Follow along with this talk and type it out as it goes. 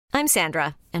I'm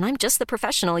Sandra, and I'm just the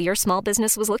professional your small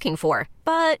business was looking for.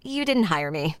 But you didn't hire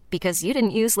me because you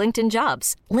didn't use LinkedIn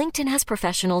Jobs. LinkedIn has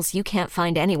professionals you can't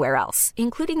find anywhere else,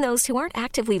 including those who aren't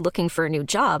actively looking for a new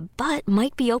job, but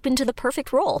might be open to the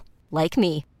perfect role, like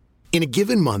me. In a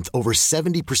given month, over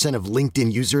 70% of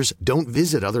LinkedIn users don't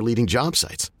visit other leading job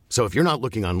sites. So if you're not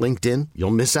looking on LinkedIn,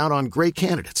 you'll miss out on great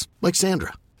candidates like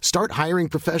Sandra. Start hiring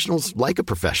professionals like a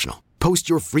professional. Post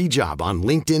your free job on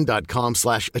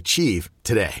linkedin.com/achieve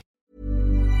today.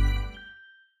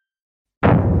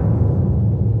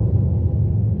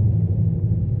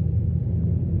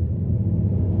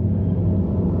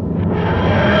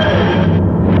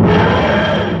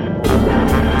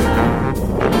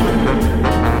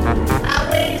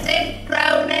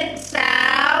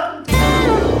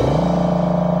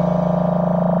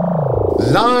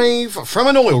 Live from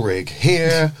an oil rig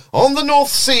here on the North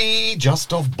Sea,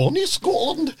 just off Bonnie,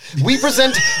 Scotland, we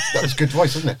present... That was good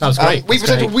voice, wasn't it? That was great. We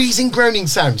present a wheezing, groaning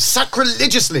sound,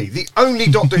 sacrilegiously, the only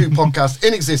Doctor Who podcast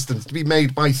in existence to be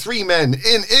made by three men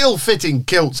in ill-fitting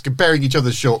kilts comparing each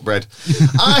other's shortbread.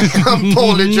 I am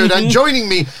Paul Litchard, and joining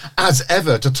me, as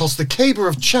ever, to toss the caber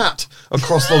of chat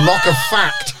across the lock of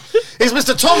fact is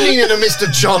Mr. Tom Neenan and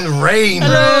Mr. John Rain.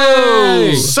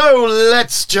 Hello! So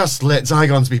let's just let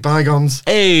Zygons be bygones.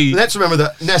 Hey! Let's remember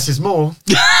that less is more.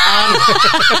 And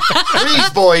please,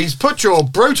 boys, put your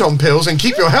Proton pills and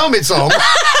keep your helmets on.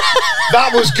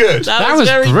 That was good. That was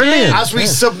very brilliant. As we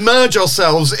submerge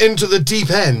ourselves into the deep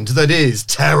end that is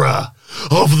terror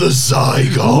of the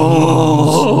Zygons.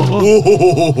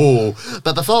 Oh.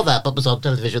 But before that, what was on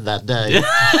television that day?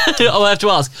 Oh, I have to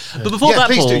ask. But before that,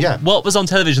 please Paul, do, what was on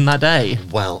television that day?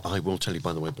 Well, I will tell you,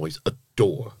 by the way, boys,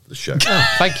 adore the show. Oh,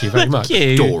 thank you very much.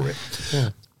 Adore it. Yeah.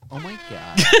 Oh my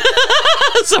God.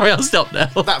 Sorry, I'll stop now.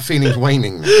 That feeling's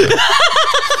waning.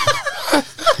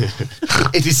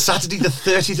 It is Saturday the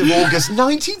 30th of August,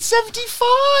 1975.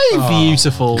 Oh.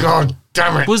 Beautiful. God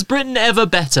damn it. Was Britain ever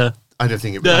better? I don't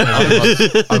think it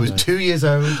was. I was 2 years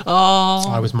old. Oh.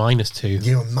 I was -2.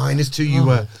 You were -2. You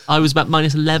were. I was about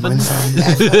 -11.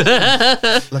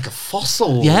 -11. Like a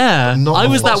fossil. Yeah. Not I a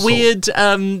was that fossil. weird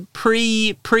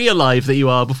pre-alive that you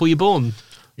are before you're born.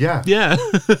 Yeah. Yeah.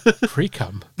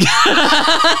 Pre-cum.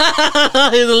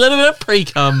 There's a little bit of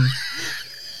pre-cum.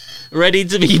 Ready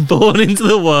to be born into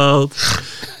the world.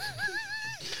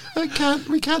 We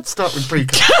can't start with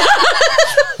pre-cum.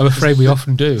 I'm afraid we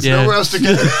often do. Yeah. Nowhere else to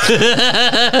go.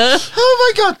 Oh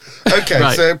my God. Okay,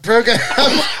 Right. so program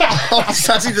on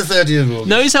Saturday the 30th of August.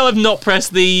 Notice how I've not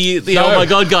pressed the No. oh my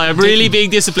God guy. I'm really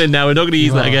being disciplined now. We're not going to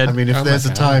use that again. I mean, if Oh there's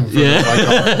my a time for Yeah. oh my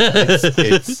God,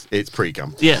 it's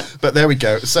pre-cum. Yeah. But there we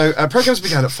go. So programs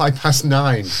began at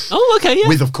 9:05. Oh, okay, yeah.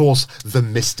 With, of course, the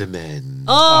Mr. Men.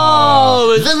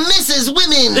 Oh, The Mrs.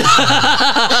 Women!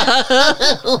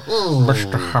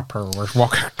 Mr. Hopper was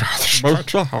walking down the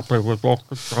street.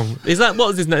 is that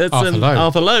what is his name? That's Arthur Lowe.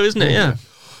 Arthur Lowe, isn't it? Yeah.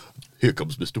 Here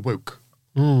comes Mr. Woke.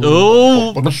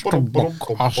 Oh, Mr.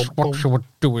 Woke asked what you were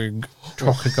doing,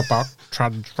 talking about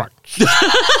trans rights.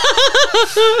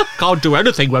 can't do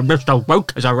anything when Mr.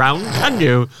 Woke is around, can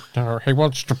you? He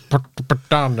wants to put the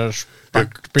bananas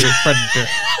back to being bendy.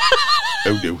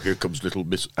 Oh no, here comes little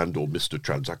Miss and/or Mr.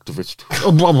 Trans Activist.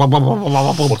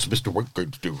 What's Mr. Woke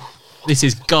going to do? This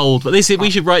is gold, but we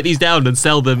should write these down and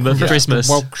sell them for Christmas.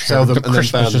 Woke Sell them the and then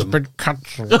Christmas ban has them. been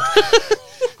cancelled.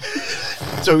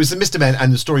 So it was the Mr. Men,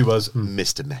 and the story was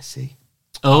Mr. Messy.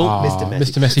 Oh, Mr.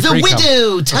 Messy. Mr. Messy The Pre-cum.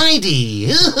 Widow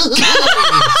Tidy!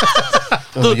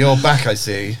 Oh, you're back, I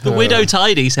see. the Widow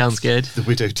Tidy sounds good. The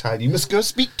Widow Tidy. You must go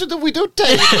speak to the Widow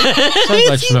Tidy. Sounds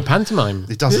like from a pantomime.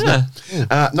 It does, Yeah.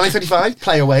 doesn't it? 9:35,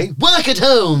 play away. Work at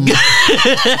home! I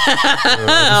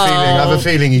have a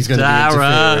feeling he's going to be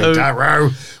Darrow. interfering.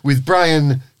 Darrow. With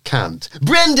Brian Cant.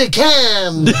 Brenda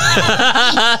Cam!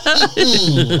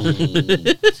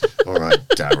 All right,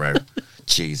 Darrow.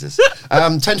 Jesus.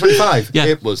 10:25. Yeah.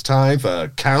 It was time for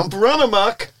Camp Run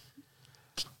Amok.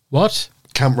 What?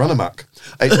 Camp Run Amok.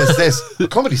 It says this: a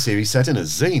comedy series set in a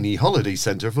zany holiday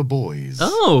centre for boys.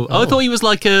 Oh, I thought he was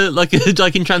like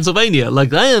in Transylvania.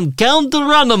 Like, I am Count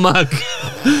Ranamuk.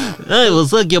 I will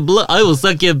suck your blood. I will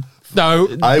suck your. No,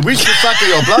 I wish to suck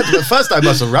your blood, but first I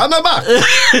must run amok.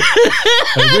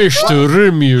 I wish to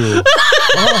rim you.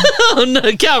 Oh no,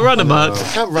 Count Ranamuk.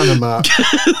 Camp Run Amok.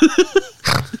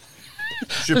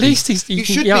 At least You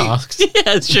should he be. asked.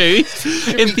 Yeah, it's true.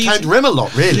 You can't rim a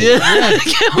lot, really. Yeah.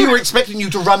 We were expecting you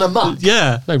to run amok.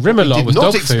 Yeah. No, Rimalot Did was not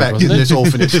dog food, expect in wasn't this it?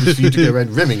 orphanage was for you to go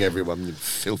around rimming everyone, you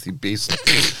filthy beast.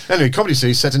 Anyway, comedy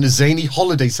series set in a zany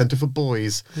holiday centre for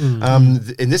boys.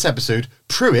 In this episode,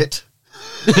 Pruitt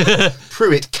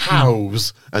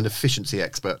cows an efficiency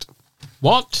expert.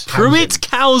 What? Pruitt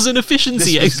Cows and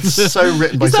Efficiency. This was so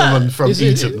written by someone from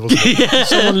Eton. Wasn't it?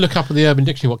 Someone look up in the Urban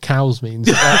Dictionary what cows means.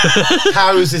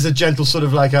 Cows is a gentle sort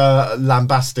of like a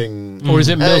lambasting. Or is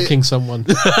it milking someone?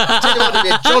 Tell you what, it'd be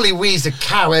a jolly wheeze a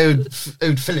cow Ode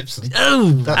Phillipson. Oh,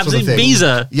 That absolute sort of thing.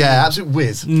 Beezer. Yeah, absolute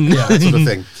whiz. Yeah, that sort of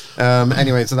thing.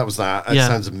 Anyway, so that was that. It Yeah.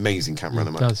 sounds amazing, Camp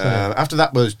Runner. does, yeah. After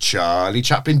that was Charlie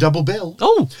Chaplin Double Bill.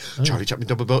 Oh, Charlie Chaplin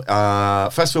Double Bill.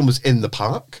 First film was In the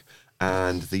Park,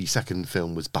 and the second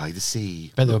film was By the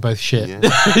Sea. Bet they were both shit. Yeah.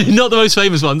 not the most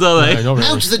famous ones, are they? No, not really.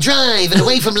 Out to the drive and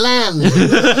away from land.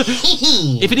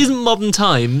 If it isn't modern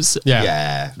times, Yeah.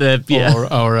 Yeah. yeah. Or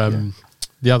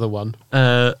the other one.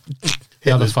 The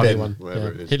other Hitler's funny bin, one. whatever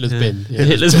Yeah. it is. Hitler's bin. Yeah.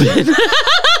 Hitler's been.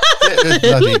 Hitler's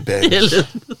bloody bin. Hitler.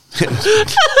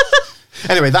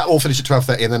 Anyway, that all finished at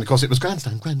 12:30, and then of course it was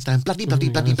grandstand, bloody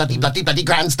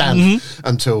grandstand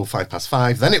until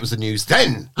 5:05. Then it was the news.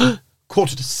 Then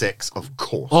 5:45, of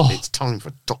course, it's time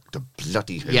for Dr.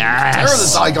 Bloody Who. Yes. Terror of the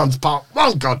Zygons Part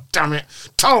 1. God damn it,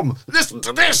 Tom, listen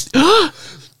to this.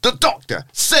 The Doctor,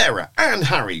 Sarah, and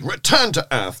Harry return to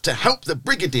Earth to help the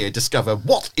Brigadier discover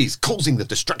what is causing the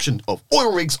destruction of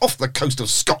oil rigs off the coast of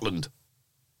Scotland.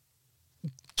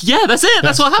 Yeah, that's it.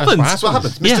 That's what happens. That's what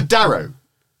happens. Yeah. Mr. Darrow.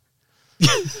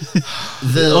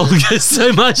 Oh, there's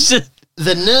so much.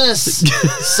 The nurse,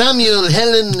 Samuel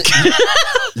Helen,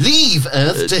 leave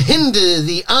Earth to hinder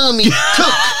the army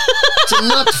cook to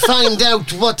not find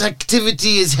out what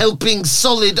activity is helping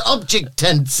solid object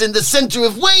tents in the centre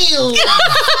of Wales.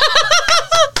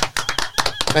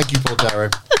 Thank you, Paul Darrow.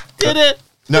 Did it?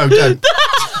 No, don't.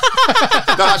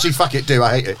 No, actually, fuck it, do.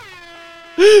 I hate it.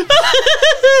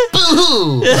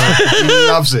 Boo-hoo. He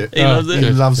loves it. He loves it. He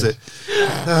loves it.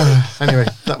 Anyway,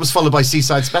 that was followed by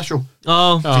Seaside Special.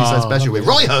 Oh, Seaside Special with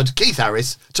Roy Hudd, Keith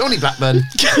Harris, Tony Blackburn. Roy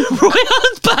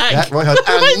Hunt's back. Yeah, Roy Hudd.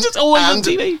 Roy just always on And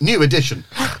TV. New Edition.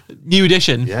 New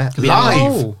edition. Yeah, Could be live.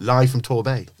 anything. Live from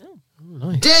Torbay.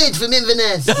 Dead from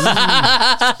Inverness.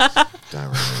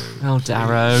 Darrow. Oh,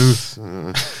 Darrow.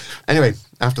 Anyway,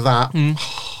 after that,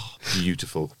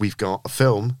 beautiful. We've got a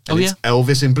film. And Oh, it's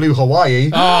Elvis in Blue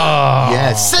Hawaii. Oh.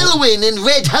 Yes. Selwyn in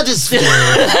Red Huddersfield.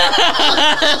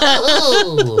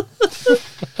 Oh.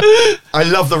 I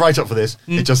love the write-up for this.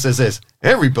 It just says this.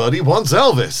 Everybody wants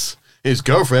Elvis. His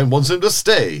girlfriend wants him to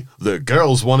stay. The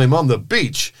girls want him on the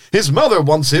beach. His mother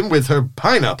wants him with her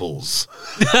pineapples.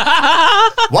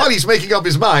 While he's making up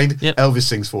his mind, Elvis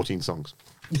sings 14 songs.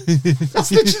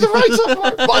 That's literally the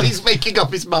write-up. While he's making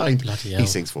up his mind, he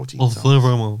sings 14 songs.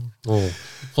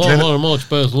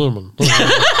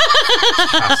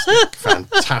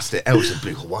 Fantastic. Elvis in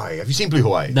Blue Hawaii. Have you seen Blue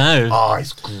Hawaii? No. Oh,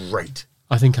 it's great.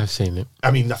 I think I've seen it.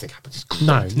 I mean, nothing happens. It's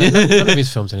great. No, none of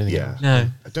his films anything. Yeah. No.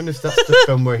 I don't know if that's the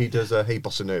film where he does Hey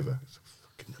Bossa Nova. I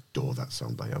fucking adore that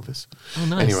song by Elvis. Oh,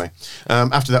 nice. Anyway,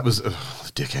 after that was the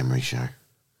Dick Emery Show.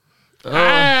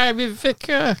 I'm a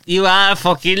vicar. You are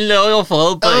fucking loyal,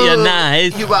 but you're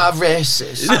nice. You are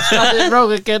racist. I did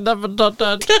wrong again. Never done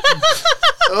that.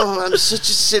 Oh, I'm such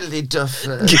a silly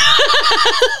duffer.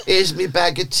 Here's me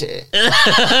bag of tea.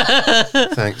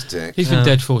 Thanks, Dick. He's been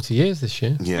dead 40 years this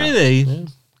year. Yeah. Really?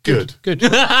 Good. Good.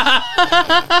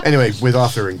 Anyway, with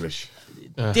Arthur English.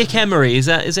 Dick Emery, is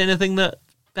there anything that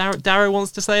Darrow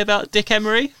wants to say about Dick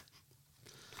Emery?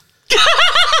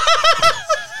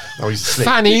 Oh, he's asleep.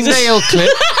 Fanny nail clip.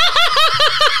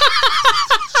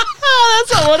 Oh,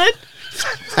 that's what I wanted.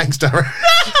 Thanks, Darrow.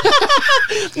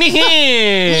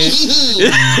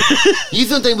 You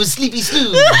thought I was sleepy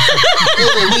snooze.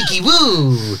 Oh, wiki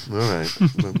woo. All right.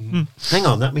 Well, hang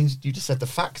on, that means you just said the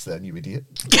facts then, you idiot.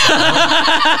 Sent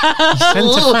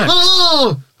a fax.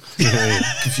 Oh,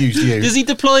 Confused you. Does he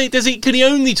deploy? Can he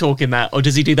only talk in that, or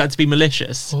does he do that to be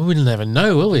malicious? Well, we'll never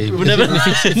know, will we? We'll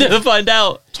never find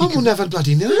out. Tom will never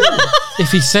bloody know.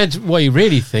 If he said what he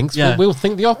really thinks, Yeah. we'll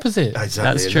think the opposite. Exactly.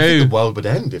 That's and I true. think the world would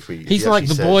end if we. He's like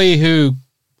the boy who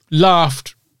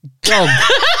laughed dog.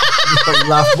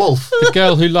 Laugh wolf. The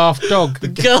girl who laughed dog.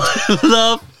 Girl,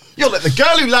 love. You're like the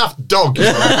girl who laughed dog.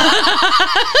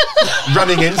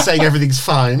 Running in, saying everything's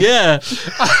fine. Yeah.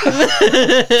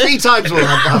 3 times we'll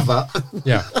have that.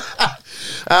 Yeah.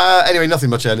 Anyway, nothing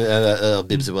much.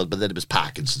 Bibs the world, but then it was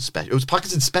Parkinson's special. It was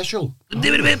Parkinson's special.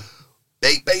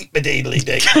 Beep, beep, ba-deedly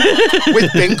dee.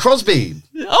 With Bing Crosby.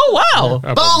 Oh wow.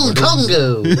 Bong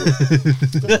Congo.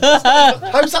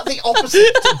 How's that the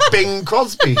opposite to Bing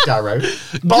Crosby, Darrow?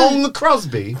 Bong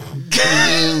Crosby.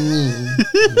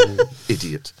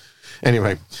 Idiot.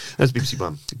 Anyway, that's BBC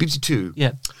 1. BBC 2.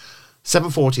 Yeah.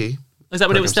 7:40. Is that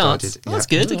when it Program starts? started. Oh, that's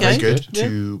Yeah. good. Okay. Very good. Yeah.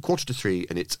 To 2:45,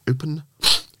 and it's open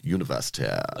university.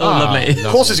 Oh, lovely.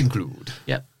 Courses include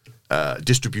Yeah.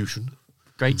 distribution,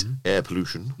 Great. Air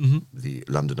pollution, the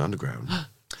London Underground,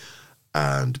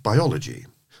 and biology.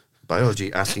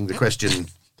 Biology asking the question,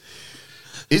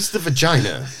 is the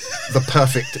vagina the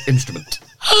perfect instrument?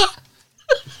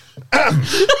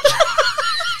 Let's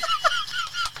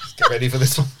get ready for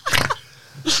this one.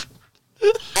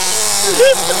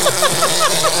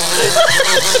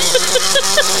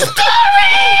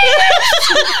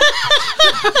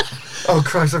 Oh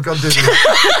Christ, I've got dizzy.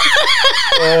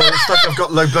 It's like I've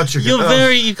got low blood sugar.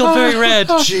 You've got very red.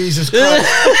 Jesus Christ.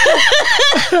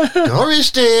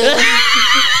 Doris dear.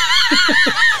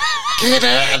 Get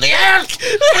out of the earth!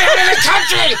 Get out of the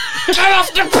country! Get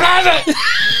off the planet!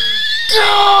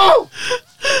 Go!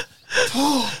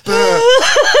 Oh, Bert.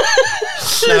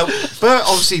 Now, Bert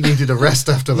obviously needed a rest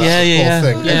after that whole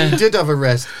thing. Yeah. And he did have a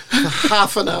rest for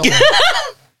half an hour.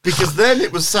 Because then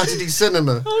it was Saturday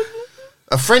cinema.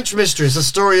 A French Mistress, a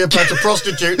story about a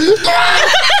prostitute. He's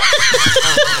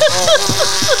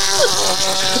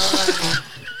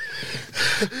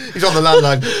on the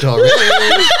landline. Doris,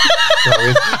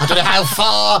 I don't know how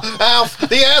far off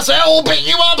the earth's orbit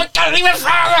you are, but get even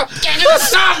farther. Get to the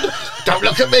sun. Don't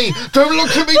look at me. Don't look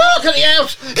at me. Look at the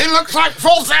earth. It looks like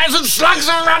 4,000 slugs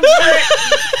are running through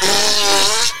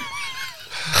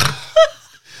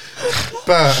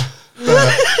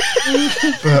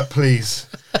it. Bert, please.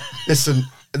 Listen,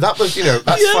 that was,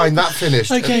 that's fine, that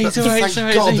finished. Okay, it's all right.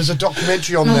 Thank God there's a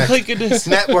documentary on there. Oh, my goodness.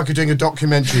 Network are doing a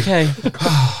documentary. Okay.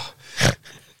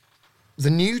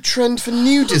 The new trend for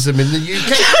nudism in the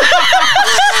UK.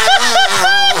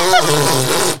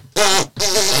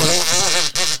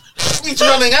 He's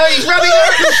running out,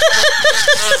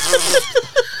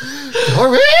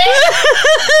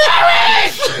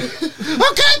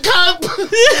 I can't cope.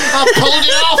 I pulled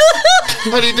it off.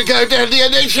 I need to go down to the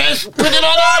NHS, put it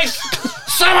on ice.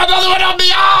 Sew another one on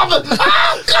the arm.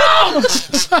 Oh, God.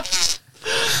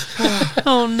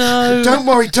 Oh no! Don't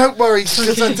worry,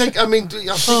 because I think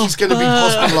he's going to be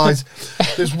hospitalised.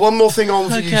 There's one more thing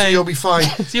on for you, so you'll be fine.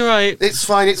 You're right. It's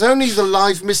fine. It's only the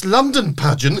live Miss London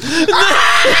pageant. The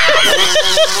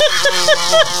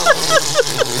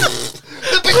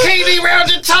bikini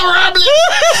round in Tower Hamlets.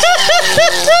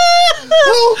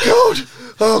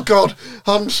 Oh God!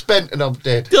 I'm spent and I'm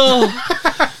dead. Oh,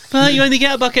 but you only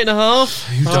get a bucket and a half.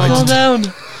 You died. Calm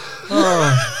down.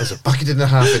 Oh, there's a bucket and a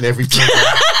half in every program.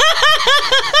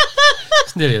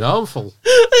 It's nearly an armful.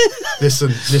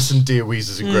 Listen, dear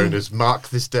Weezers and Groaners, mark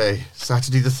this day,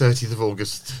 Saturday the 30th of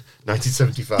August,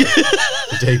 1975,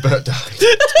 the day Bert died.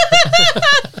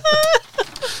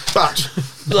 But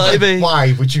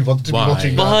why would you want to be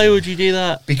watching that? Why would you do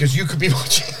that? Because you could be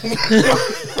watching...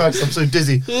 Christ, I'm so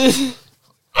dizzy.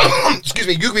 Excuse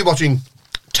me, you could be watching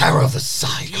Terror of the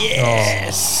Zygons.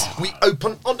 Yes. We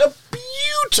open on a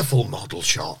beautiful model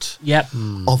shot. Yep.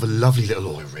 Of a lovely little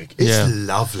oil rig. It's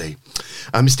lovely.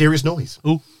 A mysterious noise.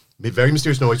 Ooh. Very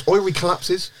mysterious noise. Oil rig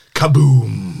collapses.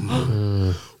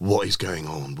 Kaboom. What is going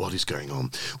on? What is going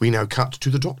on? We now cut to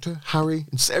the Doctor, Harry,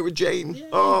 and Sarah Jane. Yeah.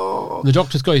 Oh. The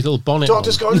Doctor's got his little bonnet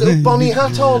Doctor's got a little bonny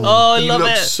hat on. Oh, I love it. He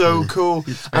looks so cool.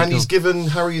 And he's given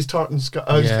Harry his tartan scarf.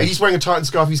 He's wearing a tartan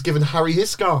scarf. He's given Harry his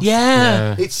scarf.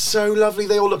 Yeah. It's so lovely.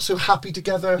 They all look so happy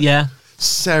together. Yeah.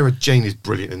 Sarah Jane is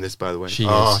brilliant in this, by the way. She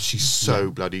is. She's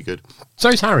so bloody good.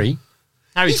 So's Harry.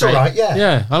 Harry's He's great. all right, yeah.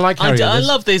 Yeah, I like Harry. I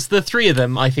love this. The three of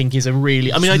them, I think, is a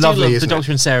really... I mean, I do lovely, love the isn't it?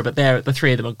 Doctor and Sarah, but the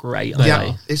three of them are great, aren't Yeah,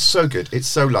 they? it's so good. It's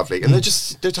so lovely. And they're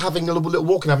just having a little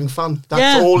walk and having fun.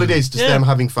 That's all it is, just them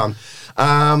having fun.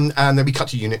 And then we cut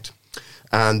to unit.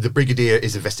 And the Brigadier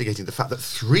is investigating the fact that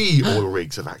 3 oil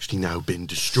rigs have actually now been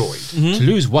destroyed. To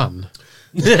lose one.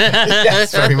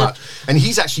 Yes, very much. And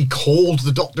he's actually called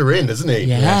the Doctor in, hasn't he?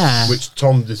 Yeah. Which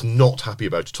Tom is not happy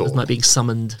about at all. Doesn't like being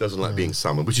summoned. Doesn't like being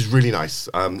summoned, which is really nice.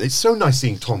 It's so nice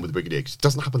seeing Tom with the Brigadier, because it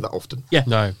doesn't happen that often. Yeah.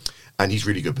 No. And he's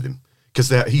really good with him. Because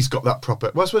he's got that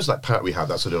proper... Well, I suppose like Pat, we have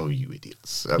that sort of, you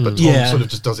idiots. But Tom sort of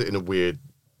just does it in a weird,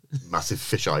 massive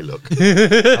fisheye look.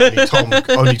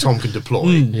 only Tom can deploy.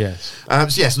 Yes.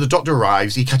 So the Doctor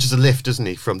arrives. He catches a lift, doesn't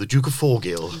he, from the Duke of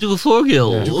Forgill. Duke of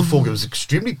Forgill. Duke of Forgill is an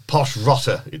extremely posh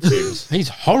rotter, it seems. He's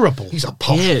horrible. He's a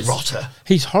posh Yes. rotter.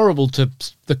 He's horrible to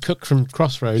the cook from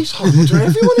Crossroads. He's horrible to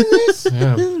everyone in this.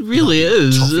 Yeah. It really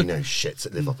is. Toffee no shits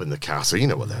that live up in the castle. You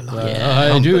know what they're like.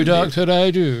 I do, Doctor,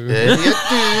 I do. Yeah,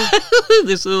 you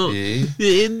This will... Yeah.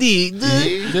 Indeed.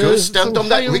 do. Go There's stand some on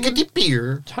that Highland- rickety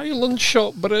pier. Highland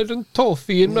shortbread and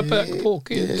toffee in my back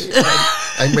pocket.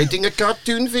 I'm writing a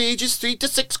cartoon for ages 3 to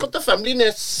 6 called The Family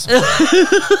Nest. We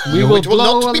No, will it will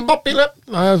blow not be on- popular.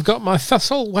 I've got my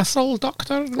whistle,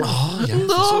 Doctor. Oh, yeah.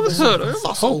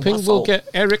 Hoping we'll get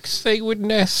Eric's say with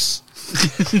Ness.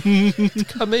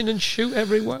 Come in and shoot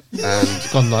everyone. And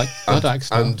Gone like blood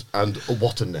accident. and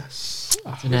what a ness.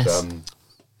 Ness.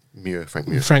 Frank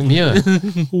Muir. Frank Muir.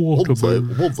 What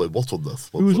a ness.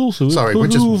 He was also Sorry, a we're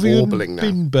just Peruvian warbling now.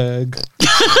 beanbag.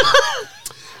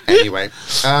 Anyway,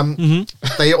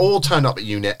 they all turn up at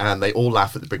unit and they all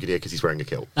laugh at the Brigadier because he's wearing a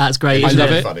kilt. That's great. I isn't love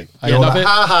it? it. Funny. I You're love like, it.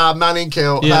 ha ha, man in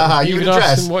kilt. Yeah. Ha ha, you in Even a ask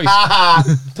dress. him what Ha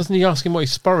ha. Doesn't he ask him what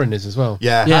his sporran is as well?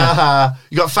 Yeah, Yeah. ha ha.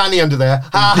 You got Fanny under there.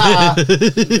 Ha ha.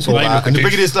 It's all Right, that. look And the at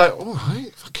Brigadier's like, all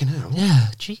right, fucking hell. Yeah,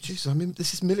 jeez. Jeez, I mean,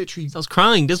 this is military. Starts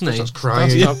crying, doesn't he? Starts Does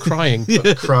crying. start crying.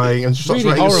 Crying and starts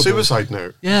Really writing horrible. a suicide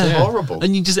note. Yeah. It's horrible.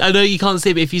 And you just—I know you can't see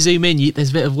it, but if you zoom in,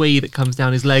 there's a bit of wee that comes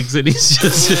down his legs, and he's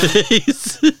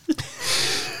just.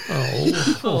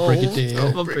 Oh,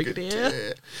 Brigadier. Oh,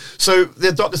 Brigadier. So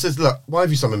the doctor says, look, why have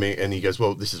you summoned me? And he goes,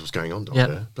 well, this is what's going on, doctor.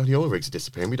 Yep. Bloody oil rigs are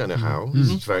disappearing. We don't know how. This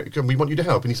is we want you to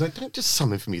help. And he's like, don't just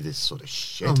summon for me this sort of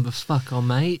shit. Oh, the fuck on,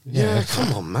 mate. Yeah,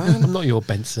 come on, man. I'm not your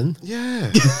Benson.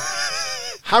 Yeah.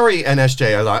 Harry and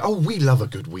SJ are like, oh, we love a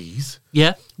good wheeze.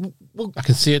 Yeah. I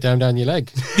can see it down your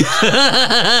leg.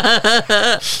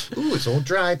 Ooh, it's all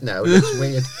dried now. It looks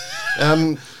weird.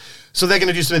 So they're going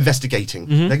to do some investigating.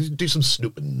 They're going to do some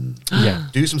snooping. Yeah.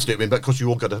 Do some snooping, but of course you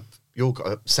all got to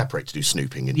separate to do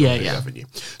snooping in Yeah, your yeah. haven't you?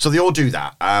 So they all do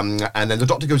that, and then the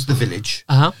doctor goes to the village,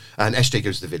 Uh-huh. and SJ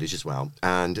goes to the village as well,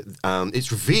 and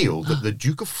it's revealed that the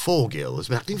Duke of Forgill has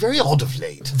been acting very odd of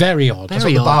late. Very odd. That's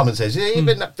Very what the odd. barman says. He's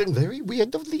been acting very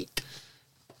weird of late.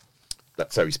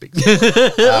 That's how he speaks.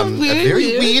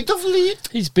 Very weird of late.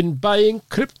 He's been buying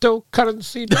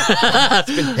cryptocurrency.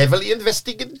 He's been heavily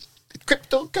investing in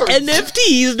cryptocurrency.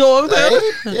 NFTs,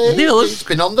 doctor. Neil, He's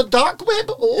been on the dark web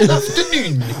all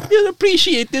afternoon. you're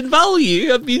appreciating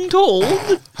value, I've been told.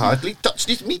 Hardly touched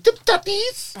his meat and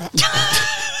tatties.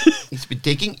 He's been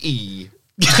taking E.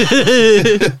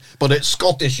 But it's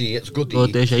Scottish-y, it's good E.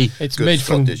 Good, is he? It's Good made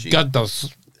from Scottish-y. gudders.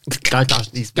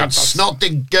 He's been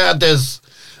snotting girders.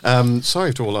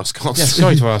 Sorry to all our Scots. Yeah,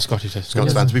 sorry to our Scottish listeners.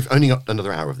 Scots fans, we've only got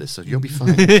another hour of this, so you'll be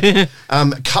fine.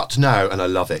 Cut now, and I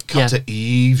love it. Cut to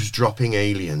eavesdropping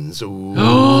aliens. Ooh.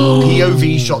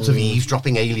 POV shots of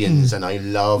eavesdropping aliens, and I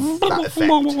love that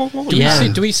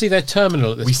effect. Do we see their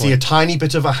terminal at this We point? see a tiny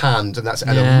bit of a hand, and that's a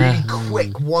really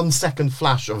quick 1 second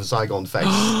flash of a Zygon face,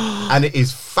 and it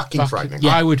is fucking frightening.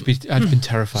 I'd been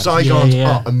terrified. Zygons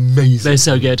are amazing. They're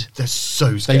so good. They're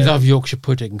so They scary. love Yorkshire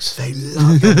puddings. They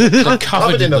love them. They're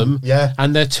covered in them. Yeah.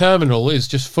 And their terminal is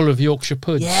just full of Yorkshire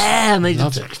puds. Yeah, and they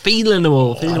Love just it. feeling them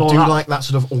all. I Feeling them do all up. like that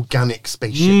sort of organic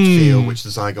spaceship feel which the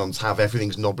Zygons have.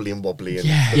 Everything's knobbly and wobbly and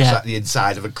looks Yeah. like the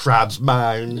inside of a crab's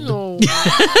mound.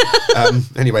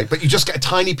 Anyway, but you just get a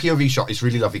tiny POV shot. It's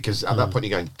really lovely because at that point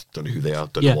you're going, don't know who they are,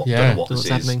 don't know what Yeah. this What's is.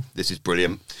 happening. This is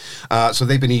brilliant. So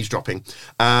they've been eavesdropping.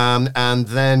 And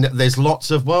then there's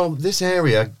lots of, this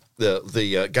area,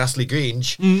 the Ghastly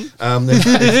Grange,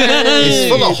 it's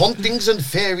full of hauntings and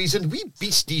fairies and wee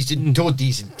beasties and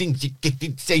toadies and things you get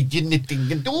inside your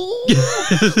knitting and all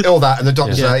that. And the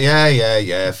doctor's like,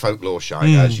 yeah, folklore shite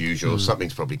as usual.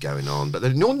 Something's probably going on. But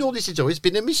no, this has always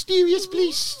been a mysterious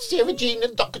place. Sarah Jane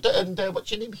and Doctor and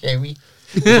what's your name, Harry.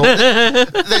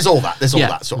 There's all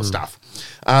that sort of stuff.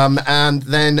 And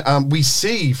then we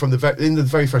see from in the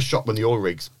very first shot when the oil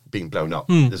rig's being blown up,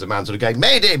 there's a man sort of going,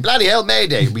 Mayday, bloody hell,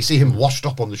 Mayday. We see him washed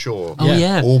up on the shore. Oh,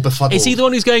 yeah. All befuddled. Is he the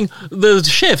one who's going, the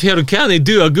chef here, can he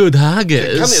do a good haggis?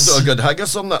 Can they do a good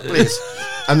haggis on that place?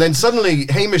 And then suddenly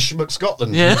Hamish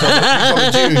McScotland, Yeah. who's on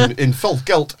a dune in full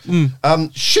gelt,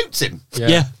 shoots him.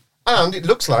 Yeah. And it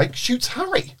looks like shoots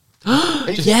Harry. And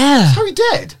you just Yeah. Is Harry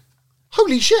dead?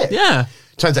 Holy shit. Yeah.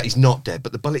 Turns out he's not dead,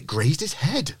 but the bullet grazed his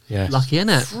head. Yeah. Lucky,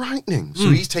 innit? Frightening. So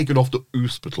he's taken off to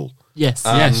hospital. Yes.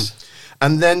 Yes.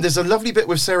 And then there's a lovely bit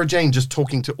with Sarah Jane just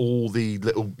talking to all the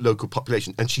little local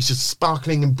population, and she's just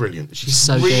sparkling and brilliant. She's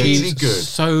so really good. good.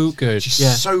 So good.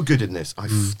 She's so good in this. I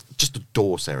just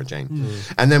adore Sarah Jane.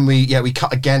 And then we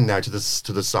cut again now to the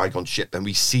Zygon ship, and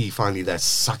we see finally their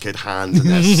suckered hands and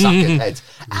their suckered heads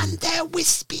and their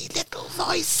wispy little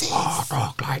voices.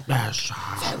 Talk like this.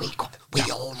 Very quick. We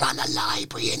all run a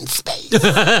library in space.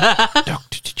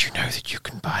 Doctor, did you know that you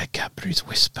can buy Cadbury's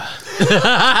Whisper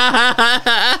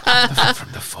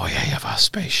from the foyer of our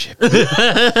spaceship?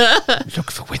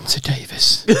 Look for Windsor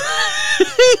Davis.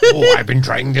 Oh, I've been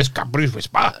trying this Cadbury's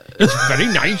Whisper. It's very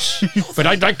nice, but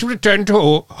I'd like to return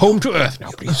to home to Earth now,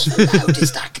 please.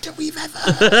 Loudest actor we've ever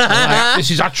heard.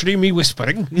 This is actually me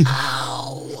whispering,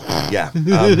 Yeah.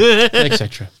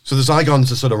 etc. So the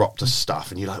Zygons are sort of up to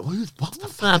stuff, and you're like, what the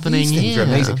fuck happening are these things? here? Are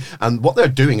amazing. And what they're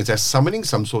doing is they're summoning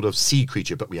some sort of sea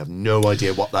creature, but we have no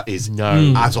idea what that is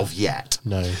as of yet.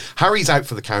 No. Harry's out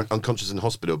for the count, unconscious in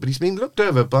hospital, but he's being looked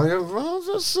over by a rather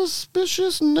a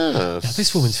suspicious nurse. Now,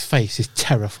 this woman's face is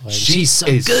terrifying. She's so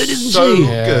is good, isn't so she?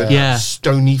 good. Yeah.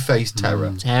 Stony face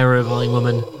terror. Terrifying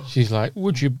woman. She's like,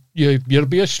 would you'll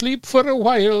be asleep for a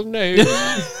while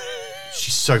now.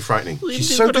 She's so frightening. She's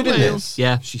Sleeping so for good a in while. this.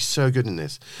 Yeah. She's so good in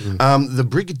this. The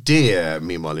Brigadier,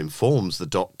 meanwhile, informs the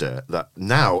Doctor that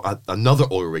now another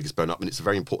oil rig is burned up, and it's a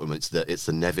very important one. It's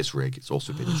the Nevis rig. It's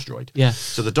also been destroyed. Yeah.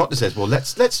 So the Doctor says, well,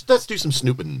 let's do some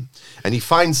snooping. And he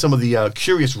finds some of the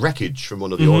curious wreckage from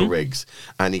one of the oil rigs,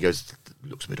 and he goes,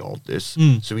 looks a bit odd, this.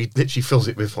 So he literally fills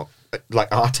it with like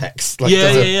Artex. Like,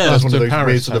 Yeah. does one of those Paris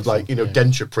weird sort of type like, thing,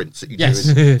 denture prints that you Yes.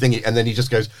 do in thingy. And then he just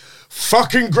goes,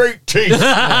 fucking great teeth.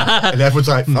 And everyone's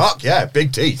like, fuck yeah,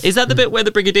 big teeth. Is that the bit where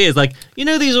the Brigadier is like,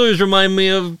 these always remind me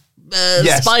of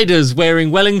Yes. spiders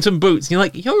wearing Wellington boots? And you're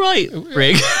like, you're right,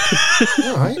 Brig.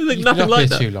 All right. Like, You've been nothing up like here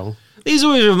that. too long. These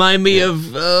always remind me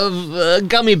of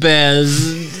gummy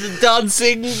bears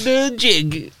dancing the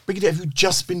jig. Brigadier, have you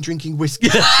just been drinking whiskey?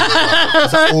 Is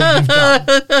that all you've done?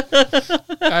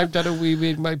 I've done a wee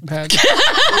bit in my pants.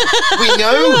 We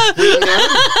know.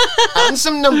 And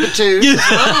some number two.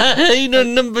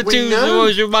 Number We twos know.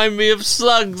 always remind me of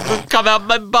slugs that come out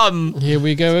my bum. Here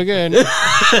we go again.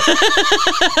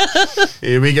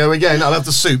 Here we go again. I'll have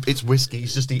the soup. It's whiskey.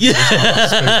 He's just eating whiskey.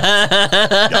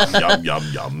 Yum, yum, yum,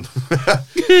 yum.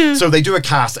 So they do a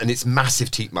cast, and it's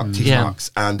massive teeth Yeah.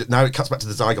 marks. And now it cuts back to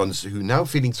the Zygons, who now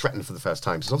feeling threatened for the first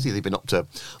time. So obviously they've been up to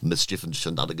mischief and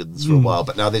shenanigans for a while,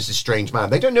 but now there's this strange man.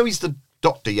 They don't know he's the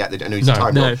Doctor yet. They don't know he's the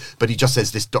Time Lord. But he just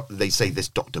says they say this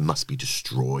Doctor must be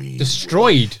destroyed.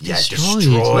 Destroyed. Yeah, Destroyed.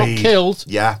 destroyed. Not killed.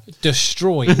 Yeah.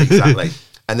 Destroyed. Exactly.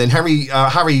 And then Harry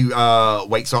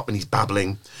wakes up and he's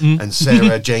babbling, and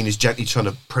Sarah Jane is gently trying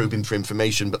to probe him for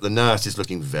information, but the nurse is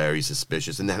looking very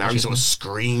suspicious. And then Harry sort of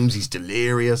screams, he's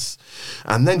delirious.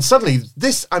 And then suddenly,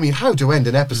 how to end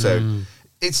an episode?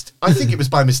 I think it was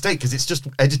by mistake because it's just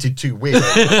edited too weird.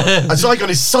 And Zygon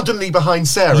is suddenly behind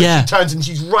Sarah. Yeah. She turns and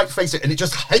she's right facing it, and it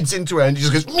just heads into her, and he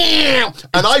just goes, meow.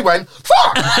 And I went,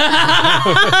 fuck!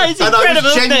 It's And I incredible,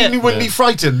 was isn't it? genuinely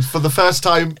frightened for the first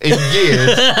time in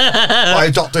years by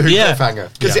a Doctor Who Yeah.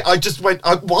 cliffhanger. Because I just went,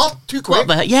 what? Too quick? What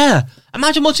the heck? Yeah.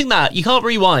 Imagine watching that. You can't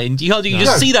rewind. You just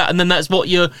No. see that, and then that's what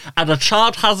and a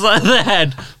child has that in their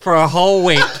head for a whole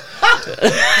week.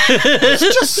 It's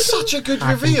just such a good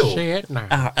reveal. See it now.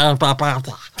 Christ,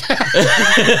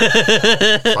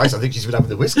 I think she's been having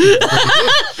the whiskey.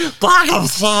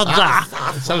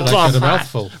 Sounded like a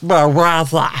mouthful.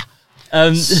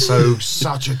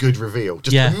 Such a good reveal.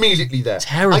 Just Yeah. immediately there.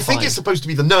 Terrifying. I think it's supposed to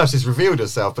be the nurse has revealed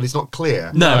herself, but it's not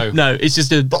clear. No, it's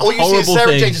just a But all you see is horrible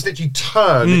Sarah thing. Jane just literally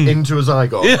turn into a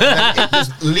Zygon. And then it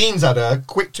just leans at her,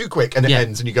 too quick, and it Yeah.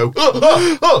 ends, and you go,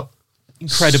 oh.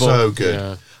 Incredible. So good.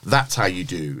 Yeah. That's how you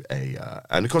do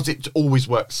and of course it always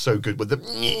works so good with the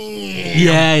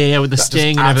Yeah, with the That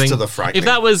sting just and adds everything. to the frightening. If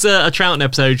that was a Troughton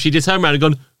episode, she'd just turned around and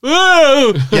gone,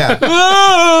 whoa! Yeah.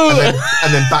 Whoa!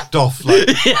 and then backed off like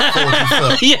 40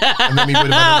 foot. Yeah. And then we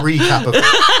would have had a recap of it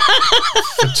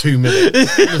for 2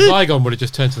 minutes. The Zygon would have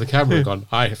just turned to the camera and gone,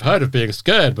 I have heard of being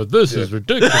scared, but this is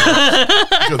ridiculous.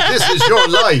 So this is your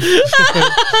life.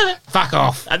 Fuck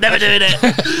off. I'm never doing it.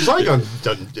 Zygon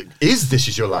is This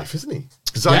Is Your Life, isn't he?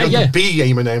 Zygon Yeah. could be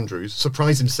Eamon Andrews,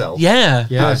 surprise himself. Yeah.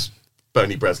 As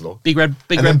Bernie Breslau. Big red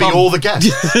And then be bum. all the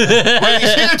guests. Well,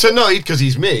 he's here tonight because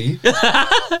he's me.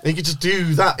 And he could just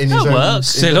do that in his own. works.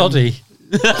 Siloddy.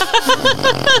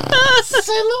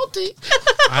 Siloddy.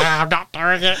 I'm not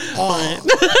doing it.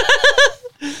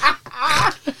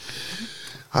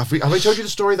 Have I told you the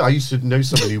story that I used to know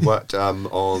someone who worked on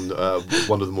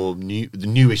one of the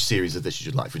newish series of This Is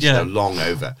Your Life, which is now long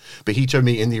over. But he told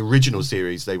me in the original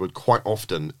series, they would quite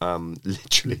often,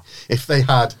 literally, if they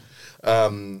had,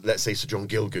 let's say Sir John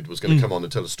Gielgud was going to come on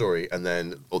and tell a story, and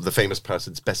then the famous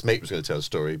person's best mate was going to tell a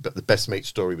story, but the best mate's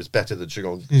story was better than Sir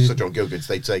John Gielgud's,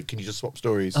 they'd say, can you just swap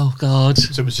stories? Oh, God.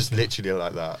 So it was just literally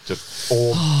like that, just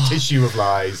all tissue of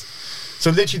lies. So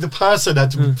literally the person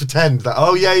had to pretend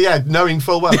that, knowing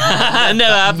full well. Never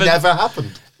happened. Never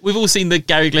happened. We've all seen the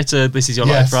Gary Glitter This Is Your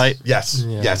Life, right? Yes,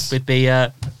 yes. With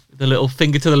the little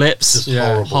finger to the lips. Just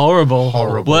Yeah. horrible.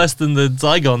 Horrible. Worse than the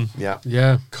Zygon. Yeah.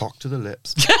 Yeah. Cock to the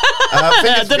lips.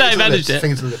 I don't know how I managed it.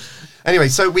 Finger to the lips. Anyway,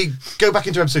 so we go back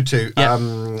into episode 2.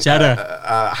 Yeah.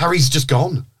 Shadow. Harry's just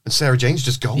gone. And Sarah Jane's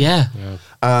just gone. Yeah.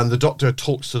 And the Doctor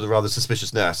talks to the rather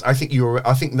suspicious nurse. I think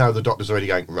now the Doctor's already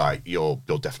going, right, you're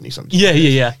definitely something.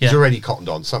 Yeah. He's already cottoned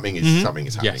on. Something is happening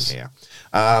here.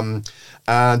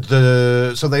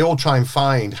 So they all try and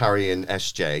find Harry and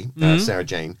SJ, Sarah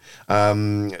Jane.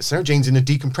 Sarah Jane's in a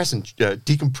decompression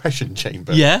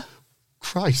chamber. Yeah.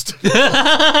 Christ.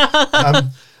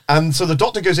 And so the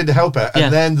doctor goes in to help her,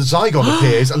 and then the Zygon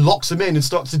appears and locks them in and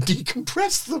starts to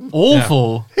decompress them.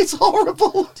 Awful. Yeah. It's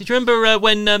horrible. Did you remember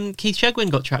when Keith Chegwin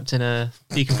got trapped in a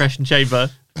decompression chamber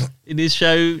in his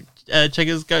show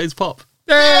Cheggers Goes Pop?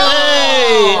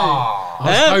 Hey!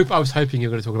 I was hoping you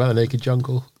were going to talk about The Naked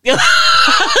Jungle.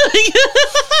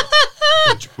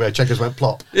 Where Checkers went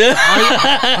plop. Yeah.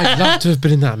 I'd love to have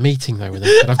been in that meeting though with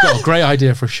them. But I've got a great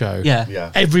idea for a show.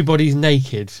 Yeah. Everybody's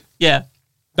naked. Yeah.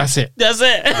 That's it. Yeah.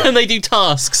 And they do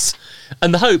tasks.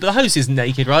 And the host isn't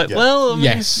naked, right? Yeah. Well,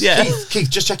 yes. Yeah. Keith,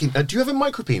 just checking. Do you have a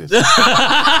micro penis? Yeah.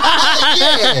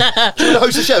 Do you want to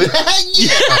host a show?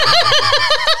 Yeah.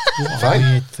 What a Fine.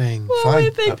 weird thing. Fine.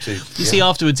 You Absolutely. see,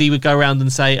 afterwards he would go around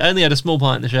and say, I only had a small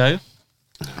part in the show.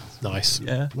 Nice.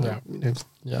 Yeah. Yeah.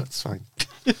 That's fine.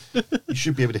 You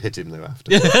should be able to hit him though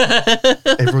after.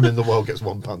 Everyone in the world gets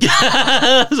one punch.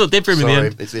 That's what did for him in the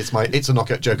Sorry, end. it's a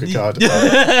knockout Joker card.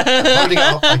 I'm holding it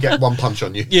up, I get one punch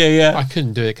on you. Yeah. I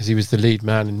couldn't do it because he was the lead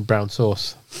man in Brown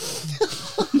Sauce.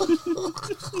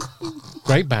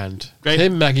 Great band. Great.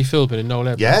 Him, Maggie Philbin, and Noel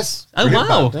Edmonds. Yes. Oh, Brilliant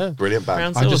wow. band. Yeah. Brilliant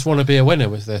band. Brown I Just Want to Be a Winner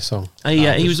was their song.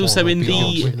 He was also in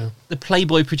Beyond. the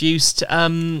Playboy produced,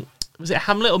 was it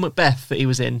Hamlet or Macbeth that he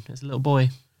was in as a little boy?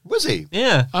 Was he?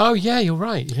 Yeah. Oh, yeah, you're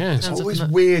right. Yeah. There's always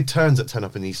weird turns that turn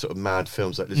up in these sort of mad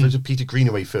films. Like there's loads of Peter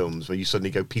Greenaway films where you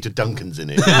suddenly go, Peter Duncan's in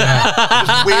it.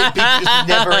 Just weird people you just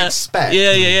never expect.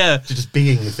 Yeah. To just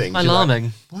being things. You're Alarming.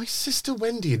 Like, why is Sister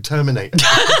Wendy in Terminator?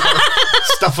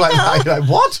 Stuff like that. You're like,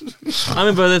 what? I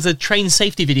remember there's a train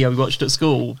safety video we watched at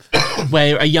school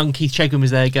where a young Keith Chegwin was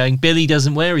there going, Billy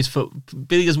doesn't wear his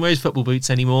football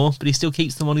boots anymore, but he still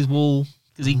keeps them on his wall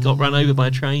because he got run over by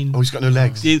a train. Oh, he's got no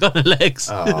legs. He's got no legs.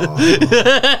 Oh.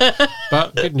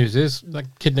 But good news is, that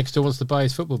kid next door wants to buy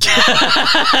his football boots.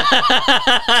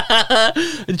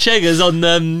 And Cheggers on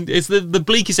it's the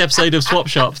bleakest episode of Swap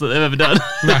Shop that they've ever done.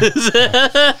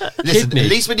 Listen, Kidney. at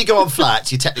least when you go on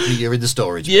flats, you're in the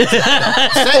storage. Yeah.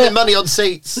 Saving money on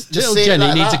seats. Just Little see it Jenny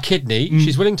like needs that. a kidney.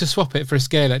 She's willing to swap it for a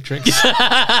Scalextric.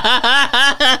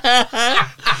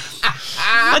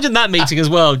 Imagine that meeting as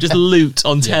well, just loot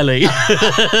on telly.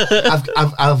 I've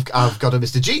got a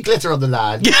Mr. G Glitter on the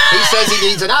line. He says he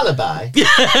needs an alibi. And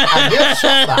he'll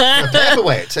swap that for a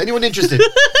paperweight. Anyone interested?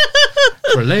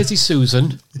 For a lazy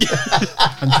Susan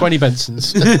and 20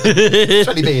 Bensons.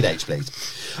 20 B&H, please.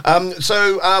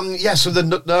 So now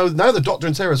the Doctor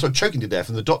and Sarah are sort of choking to death,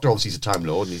 and the Doctor obviously is a Time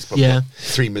Lord, and he's probably got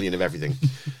 3 million of everything.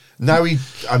 Now what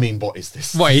is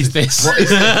this? What is this? What is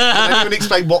this? Can anyone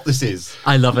explain what this is?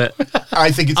 I love it.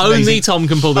 I think it's Only amazing. Tom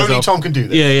can pull this Only off. Tom can do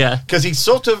this. Yeah. Because he's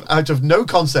sort of out of no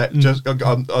concept, just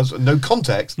no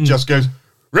context, just goes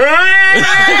and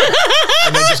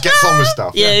then just gets on with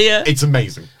stuff. Yeah. It's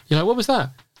amazing. You're like, what was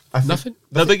that? Nothing.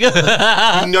 Nothing. You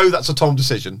know that's a Tom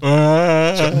decision.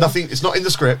 So nothing. It's not in the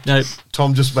script. No.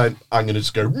 Tom just went, I'm going to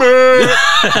just go.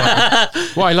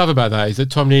 What I love about that is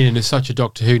that Tom Neenan is such a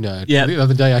Doctor Who nerd. Yeah. The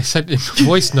other day I sent him a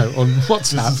voice note on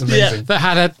WhatsApp This is amazing. that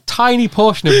had a tiny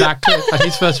portion of that clip, and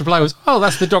his first reply was, "Oh,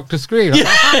 that's the Doctor screen." I'm like,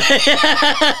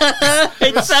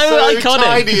 It's so so iconic.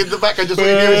 tiny in the back. I just what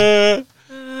you hear is.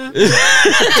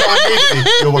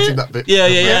 You're watching that bit.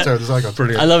 Yeah. Terror of the Zygons.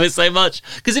 Brilliant. I love it so much.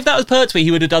 Because if that was Pertwee,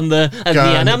 he would have done the...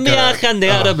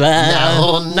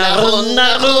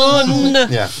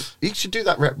 Yeah, he should do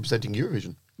that representing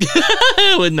Eurovision.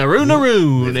 With Naroon.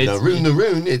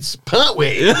 Naroon, it's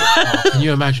Pertwee. can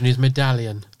you imagine his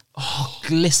medallion?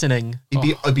 Glistening. He'd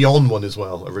be on one as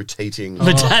well, a rotating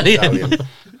Medallion.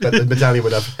 But the medallion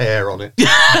would have hair on it.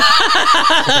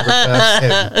 Reverse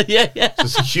him. Yeah.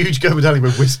 Just a huge gold medallion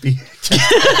with wispy.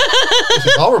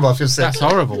 It's horrible. I feel sick. That's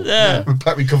horrible. Yeah. With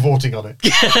Pertwee cavorting on it.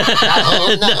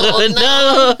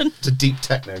 No. It's a deep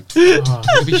techno. Oh,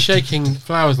 he'd be shaking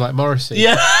flowers like Morrissey.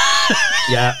 Yeah.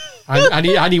 Yeah.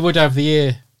 And he would have the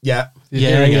ear. Yeah. The Yeah.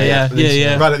 hearing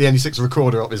aid. Right at the end, he sticks a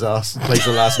recorder up his ass and plays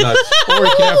the last note. Or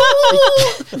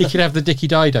he could have the Dicky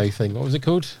Dido thing. What was it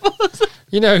called?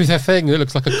 You know, the thing that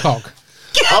looks like a cock.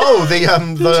 Oh, the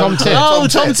Tom Tit. Oh,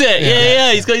 Tom Tit.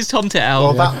 Yeah. He's got his Tom Tit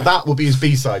out. Well, that will be his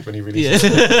B-side when he releases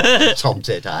it. Tom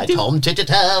Tit. I Tom Tit it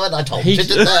and I Tom Tit it.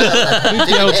 He'd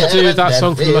be able to do that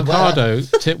song from the Mikado,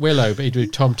 Tit Willow, but he'd do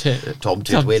Tom Tit. Tom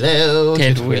Tit Willow.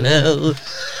 Tit Willow.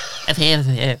 And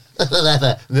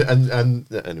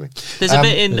anyway. There's a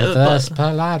bit in... Reverse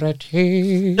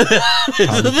polarity.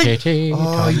 Tom Titty.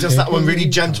 Oh, he does that one really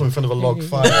gentle in front of a log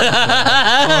fire.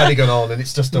 Finally gone on, and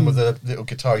it's just done with a little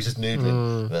guitar. He's just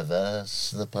noodling.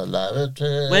 Reverse the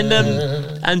polarity. When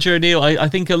Andrew O'Neill, I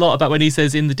think a lot about when he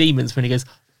says in The Demons, when he goes,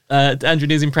 Andrew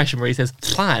O'Neill's impression where he says,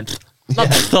 plant. Not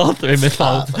thought in the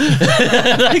thought.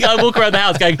 Like I walk around the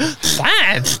house going,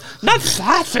 plant. Not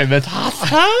thought in the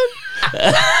thought.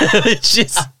 It's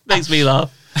just Makes me laugh.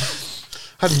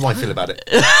 How does my feel about it?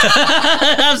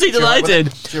 Absolutely delighted.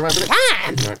 Do you right with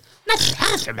it?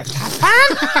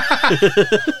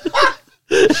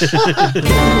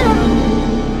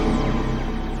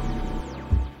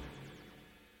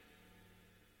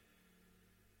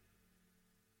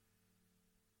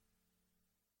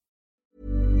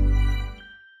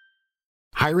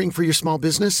 Hiring for your small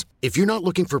business? If you're not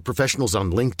looking for professionals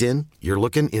on LinkedIn, you're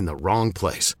looking in the wrong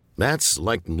place. That's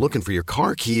like looking for your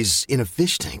car keys in a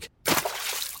fish tank.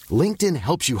 LinkedIn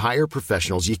helps you hire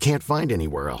professionals you can't find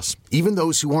anywhere else, even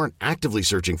those who aren't actively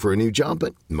searching for a new job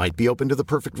but might be open to the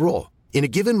perfect role. In a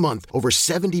given month, over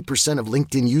 70% of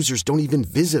LinkedIn users don't even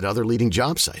visit other leading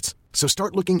job sites. So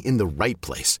start looking in the right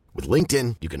place. With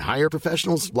LinkedIn, you can hire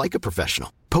professionals like a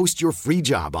professional. Post your free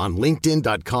job on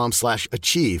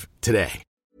linkedin.com/achieve today.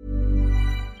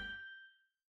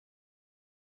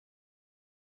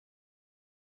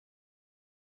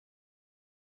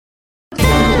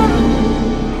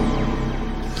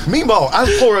 Meanwhile, as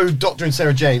poor old Doctor and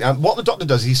Sarah Jane, what the Doctor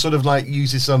does, he sort of like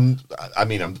uses some, I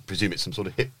presume it's some sort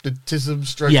of hypnotism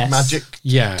stroke magic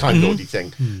Time Lordy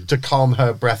thing to calm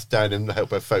her breath down and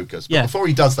help her focus. But before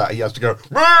he does that, he has to go, which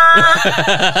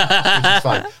is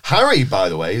fine. Harry, by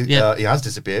the way, he has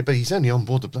disappeared, but he's only on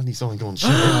board the bloody Zygons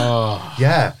ship.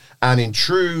 Yeah. And in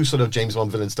true sort of James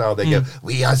Bond villain style, they go,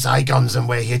 "We are Zygons and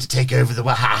we're here to take over the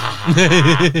world."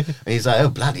 And he's like, "Oh,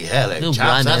 bloody hell,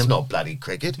 chaps, that's not bloody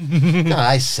cricket." No,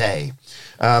 I say.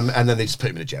 And then they just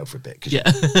put him in a jail for a bit.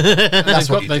 That's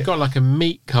they've got like a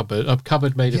meat cupboard, a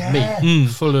cupboard made of meat,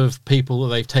 full of people that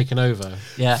they've taken over.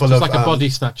 Yeah, full of like a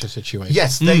body snatcher situation.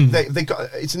 Yes, they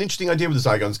got. It's an interesting idea with the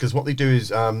Zygons because what they do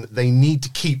is they need to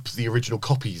keep the original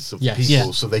copies of the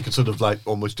people, so they can sort of like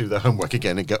almost do their homework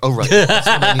again and go, "Oh right, that's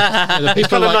what I need." It's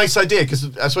kind of a nice idea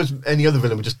because I suppose any other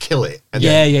villain would just kill it. And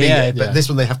But this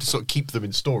one they have to sort of keep them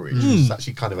in storage. It's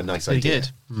actually kind of a nice idea.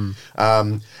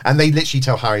 And they literally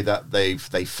tell Harry that they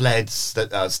fled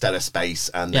stellar space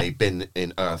and they've been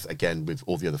in Earth again with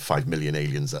all the other 5 million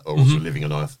aliens that are also living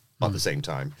on Earth at the same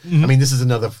time. I mean, this is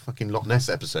another fucking Loch Ness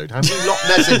episode. How many Loch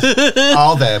Nesses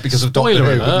are there because of Doctor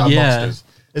Who? Monsters?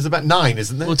 There's about 9,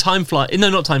 isn't there? Well, Time Flight. No,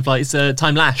 not Time Flight. It's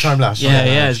Time Lash. Time Lash.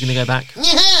 Yeah, it's going to go back.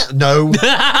 No.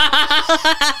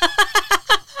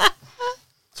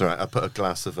 It's all right. I put a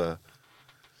glass of a...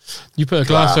 You put a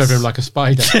glass over him like a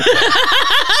spider.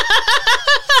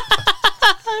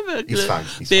 He's fine.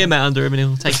 Beer mat under him and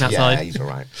he'll take him outside. Yeah, he's all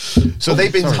right. So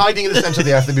they've been hiding in the centre of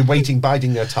the Earth. They've been waiting,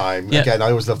 biding their time. Yeah. Again, I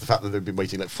always love the fact that they've been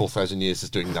waiting like 4,000 years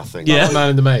just doing nothing. Yeah. Like Man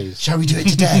in the Maze. Shall we do it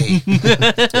today?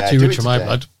 Too rich for my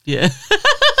blood. Yeah.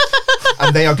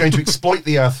 And they are going to exploit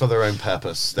the Earth for their own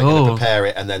purpose. They're going to prepare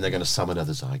it, and then they're going to summon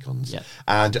other Zygons. Yeah.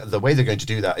 And the way they're going to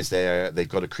do that is they've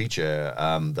got a creature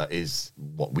that is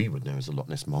what we would know as a Loch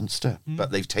Ness monster.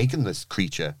 But they've taken this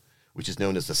creature, which is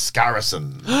known as the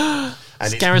Scarison.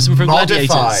 And Scarison from modified.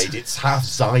 Gladiators. It's half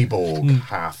cyborg,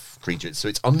 half creature. So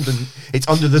it's under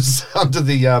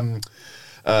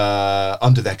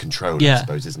their control, I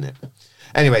suppose, isn't it?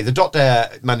 Anyway, the Doctor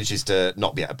manages to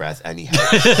not be out of breath, and he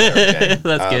helps Sarah Jane.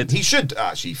 That's good. He should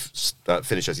actually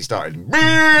finish as he started.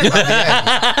 At the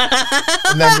end.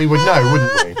 And then we would know,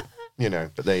 wouldn't we? You know,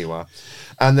 but there you are.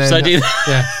 And then... So I do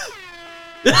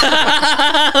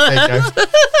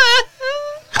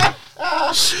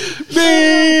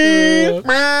There you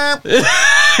go.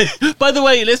 By the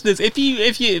way, listeners, if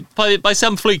you by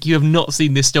some fluke you have not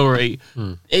seen this story,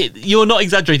 you're not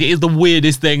exaggerating. It is the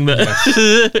weirdest thing that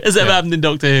has ever happened in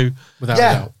Doctor Who. Without a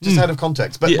doubt. Just out of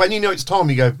contect. But when you know it's Tom,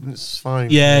 you go, it's fine.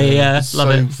 It's love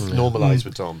it. Normalised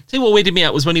with Tom. See what weirded me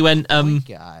out was when he went. God.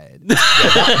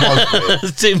 That was weird.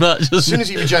 That's too much. As soon as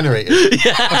he regenerated.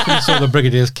 That's when he saw the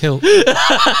Brigadier's kilt.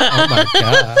 Oh my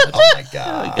god. Oh my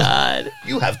god. Oh God.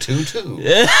 You have two too.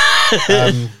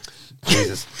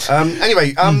 Jesus.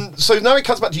 Anyway, so now it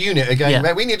cuts back to Unit again.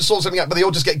 Yeah. We need to sort something out, but they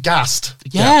all just get gassed.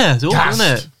 Yeah, it's all, Gassed.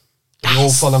 isn't it? They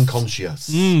all fall unconscious.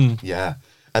 Yeah.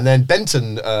 And then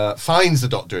Benton finds the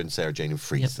Doctor and Sarah Jane and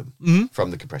frees them from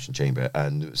the compression chamber.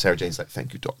 And Sarah Jane's like,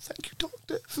 thank you,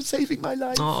 Doctor, for saving my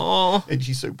life. Oh, And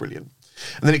she's so brilliant.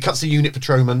 And then it cuts to Unit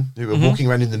patrolmen who are walking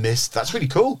around in the mist. That's really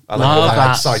cool. I like Love that that.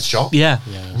 outside shot. yeah.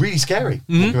 Really scary.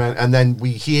 Walking around. And then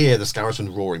we hear the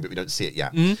Scarison roaring, but we don't see it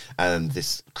yet. And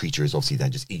this creature is obviously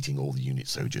then just eating all the Unit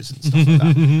soldiers and stuff like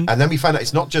that. And then we find out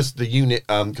it's not just the Unit,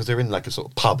 because they're in like a sort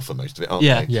of pub for most of it, aren't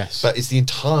they? Yes. But it's the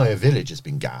entire village has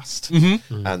been gassed.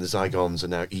 And the Zygons are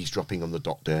now eavesdropping on the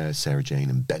Doctor, Sarah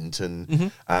Jane and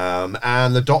Benton.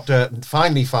 And the Doctor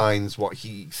finally finds what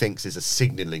he thinks is a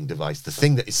signalling device, the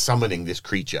thing that is summoning this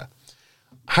creature.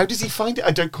 How does he find it?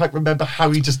 I don't quite remember how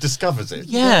he just discovers it.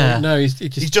 Yeah. No, he He's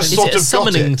just just Is sort it a of got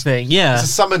summoning it. thing? Yeah. It's a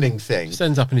summoning thing. just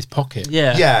ends up in his pocket.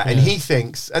 Yeah. Yeah, and he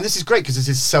thinks, and this is great because this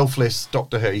is selfless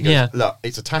Doctor Who. He goes, Yeah. look,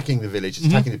 it's attacking the village, it's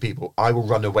attacking the people. I will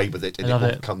run away with it and I it love will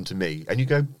it. come to me. And you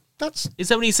go, that's Is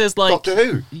that when he says, like, Doctor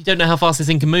Who. you don't know how fast this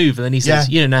thing can move? And then he says,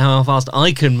 Yeah. you don't know how fast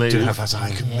I can move. Do you know how fast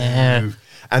I can Yeah. move?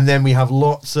 And then we have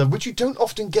lots of, which you don't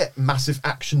often get, massive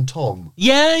action Tom.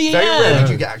 Yeah, yeah. Very rarely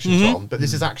do you get action Tom, but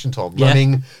this is action Tom Yeah.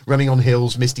 running on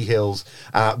hills, misty hills,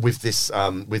 with this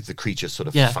with the creature sort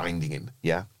of Yeah. finding him.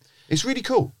 Yeah, it's really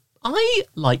cool. I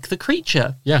like the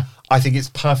creature. Yeah. I think it's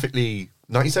perfectly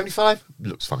 1975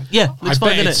 looks fine. Yeah, looks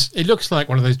fine, doesn't it? It looks like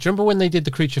one of those. Do you remember when they did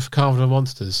the creature for Carnival of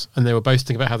Monsters and they were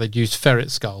boasting about how they'd used ferret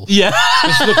skulls? Yeah.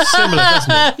 This looks similar, doesn't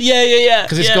it? yeah.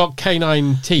 Because it's got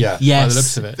canine teeth Yeah. by Yes. the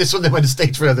looks of it. This one they went a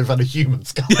stage further, they've had a human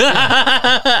skull.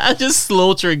 just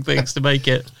slaughtering things to make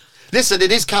it. Listen,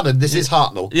 it is canon. This is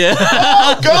Hartnell. Yeah.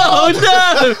 Oh God!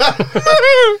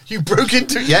 Oh, no! You broke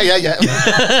into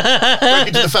broke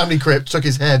into the family crypt, took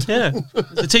his head. Yeah.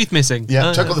 The tooth missing. Yeah,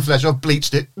 Oh, took all the flesh off,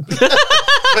 bleached it, put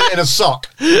it in a sock.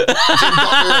 It's in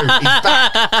Doctor Who. He's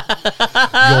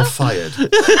back. You're fired.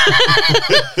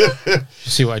 You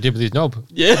see what I did with his knob?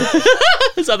 Yeah.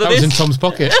 Is that That was in this? Tom's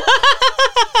pocket.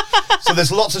 So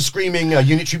there's lots of screaming,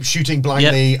 unit troops shooting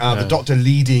blindly, the Doctor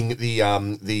leading the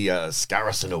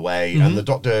Scarrison away, and the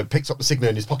Doctor picks up the signal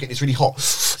in his pocket. And it's really hot.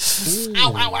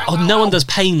 Ow, ow, ow, Oh, no one does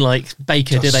pain like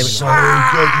Baker, do they? So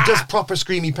good. He does proper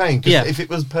screamy pain. 'Cause Yeah. if it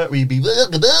was Pertwee, he'd be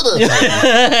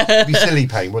it'd be silly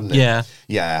pain, wouldn't it? Yeah.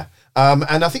 Yeah.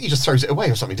 And I think he just throws it away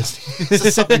or something, doesn't he?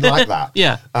 It's something like that.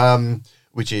 Yeah.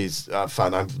 Which is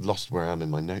fun. I've lost where I am in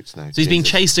my notes now. So he's being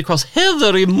chased across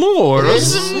Heathery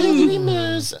Moors.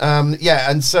 Yeah,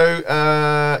 and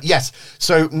so yes,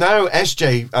 so now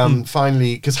SJ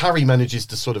finally, because Harry manages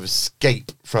to sort of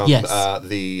escape from Yes.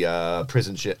 the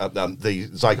prison ship, the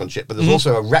Zygon ship, but there's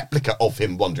also a replica of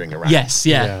him wandering around. Yes,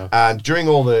 yeah. And during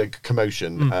all the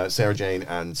commotion, Sarah Jane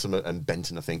and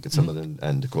Benton, I think, and some of them,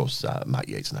 and of course Matt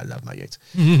Yates, and I love Matt Yates.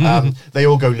 They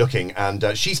all go looking, and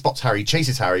she spots Harry,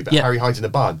 chases Harry, but Yeah. Harry hides in a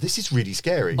barn. This is really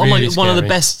scary. Oh my! Really One of the scary.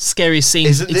 best, scariest scenes.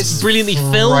 Isn't It's this brilliantly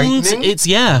filmed. frightening? It's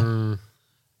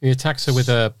He attacks her with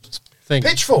a thing.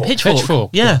 Pitchfork.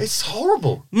 Pitchfork. Yeah. It's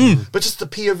horrible. But just the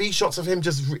POV shots of him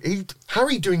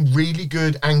Harry doing really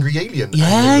good angry alien. Yeah,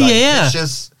 angry, yeah.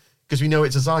 Vicious, because we know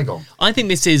it's a Zygon. I think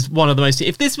this is one of the most.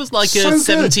 If this was like So a good.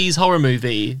 70s horror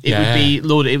movie, it would be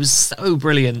Lord. It was so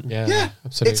brilliant. Yeah,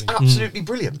 absolutely. It's absolutely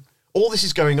brilliant. All this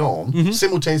is going on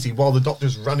simultaneously while the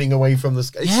Doctor's running away from the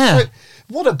sky. Yeah.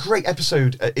 What a great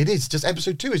episode it is. Just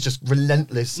episode 2 is just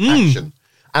relentless action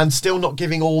and still not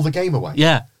giving all the game away.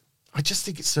 Yeah. I just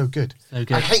think it's so good. So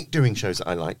good. I hate doing shows that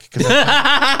I like because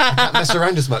I can't mess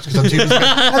around as much because I'm too busy.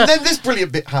 And then this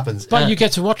brilliant bit happens. But you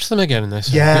get to watch them again, and they're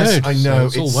so Yes, good. I know.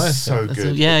 So it's all worth so it.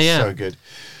 good. Yeah, It's yeah. so good.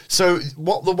 So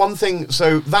what the one thing?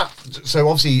 So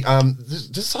obviously,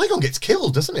 the Zygon gets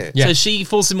killed, doesn't it? Yeah. So she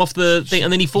falls him off the thing,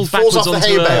 and then he falls Falls backwards off the onto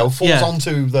hay bale, a, falls yeah.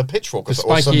 onto the pitchfork, The or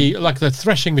some spiky, like the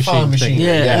threshing machine farm thing. machine.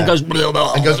 Yeah, and goes. and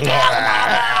goes,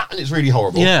 and it's really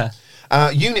horrible. Yeah.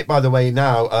 Unit, by the way,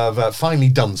 now have finally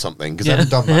done something because they haven't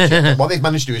done much yet. But what they've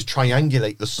managed to do is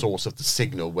triangulate the source of the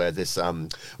signal where this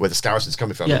where the Scarison's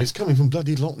coming from, Yeah. and it's coming from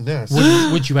bloody Loch Ness.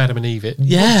 Would you Adam and Eve it?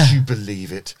 Yeah. Would you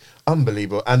believe it?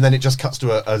 Unbelievable. And then it just cuts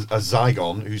to a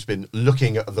Zygon who's been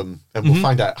looking at them, and we'll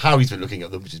find out how he's been looking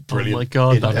at them, which is brilliant. my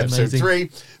God, in that'd be episode amazing. 3.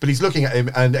 But he's looking at him,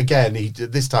 and again,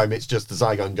 this time it's just the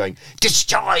Zygon going,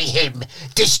 "Destroy him!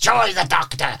 Destroy the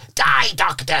Doctor! Die,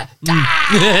 Doctor!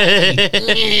 Die!"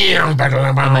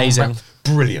 Amazing.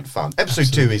 Brilliant fun.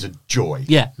 Episode 2 is a joy.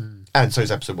 Yeah. And so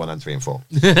is episode 1 and 3 and 4.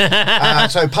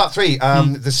 So part 3,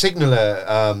 the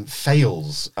signaller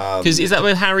fails. Because is that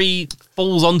where Harry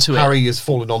falls onto it? Harry has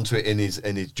fallen onto it in his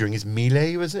during his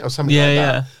melee, was it, or something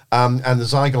Yeah, like that? And the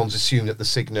Zygons assume that the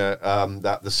Signer,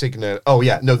 the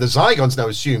Zygons now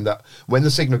assume that when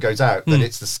the signal goes out, that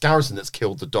it's the Scarison that's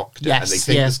killed the Doctor, Yes, and they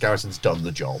think yeah. the Scarison's done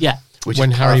the job. Yeah. Which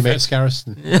When is Harry met perfect.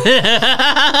 Scarison.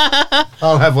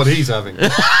 I'll have what he's having.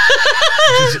 Which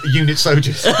is unit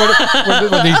soldiers.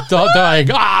 when he's dying.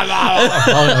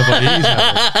 I'll have what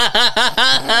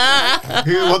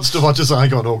he's Who wants to watch a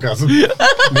Zygon orgasm?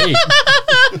 having. Me.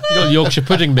 Your Yorkshire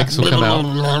pudding mix will come out.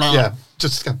 Yeah,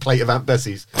 just a plate of Aunt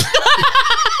Bessie's.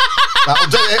 That'll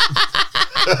do it.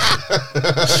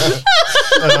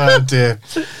 Oh dear.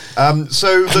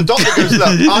 So the doctor goes, look,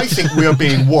 I think we are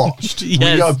being watched.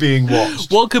 Yes. We are being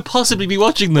watched. What could possibly be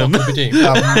watching them? Could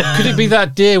it be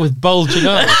that deer with bulging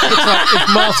eyes? It's like if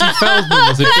Marty Feldman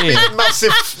was a deer.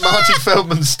 Massive Marty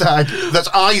Feldman stag that's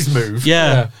eyes move.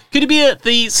 Yeah. Could it be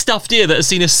the stuffed deer that has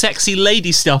seen a sexy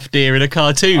lady stuffed deer in a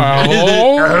cartoon?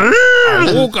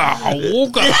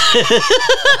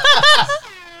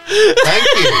 Thank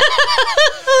you.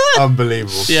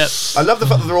 Unbelievable. Yeah. I love the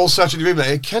fact that they're all searching the room.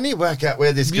 Like, can you work out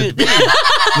where this could be?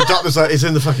 The doctor's like, it's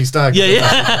in the fucking stag. Yeah.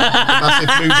 Massive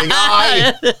moving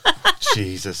eye.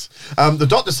 Jesus. The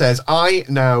doctor says, I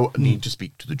now need to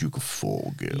speak to the Duke of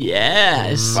Forgill.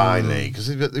 Yes. Finally. Because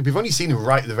we've only seen him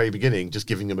right at the very beginning, just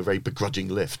giving him a very begrudging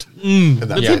lift.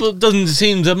 The people doesn't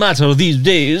seem to matter these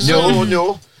days.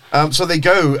 No. So they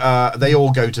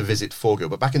all go to visit Forgill,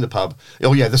 but back in the pub,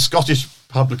 the Scottish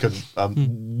publican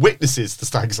witnesses the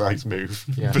stag's eyes move,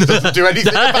 but doesn't do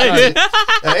anything about it.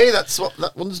 Hey, that's what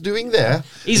that one's doing there.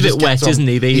 He's a bit wet, isn't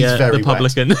he, the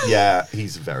publican? Wet. Yeah,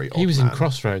 he's very old. He was man. in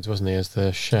Crossroads, wasn't he, as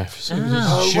the chef? So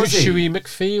was he? Shuey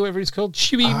McPhee, whatever he's called.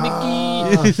 Shuey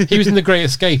McGee. He was in The Great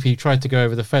Escape. He tried to go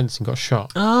over the fence and got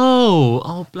shot.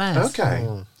 Oh, bless. Okay.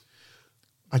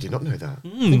 I did not know that. I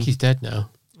think he's dead now.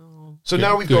 So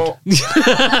now we've got Yeah.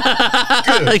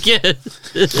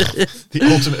 the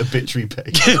ultimate obituary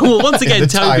page. Well, once again, The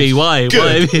Toby, Times. why?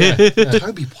 Good. Why?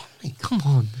 Toby, why? Come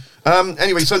on.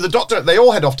 Anyway, so the doctor, they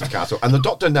all head off to the castle, and the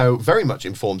doctor now very much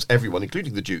informs everyone,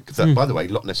 including the Duke, that, by the way,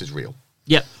 Loch Ness is real.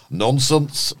 Yep.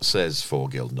 Nonsense, says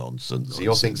Forgill, nonsense. He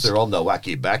all thinks they're on the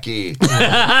wacky backy.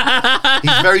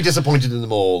 He's very disappointed in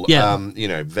them all. Yeah.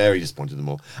 Very disappointed in them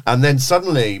all. And then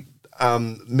suddenly,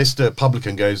 Mr.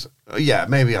 Publican goes, oh, yeah,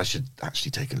 maybe I should actually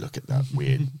take a look at that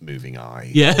weird moving eye.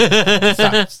 Yeah.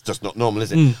 That's just not normal,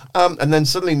 is it? And then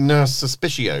suddenly Nurse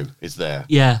Suspicio is there.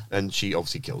 Yeah. And she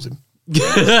obviously kills him.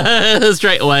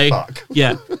 Straight away. Fuck.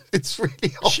 Yeah. It's really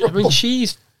I horrible. mean,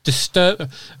 she's disturbed.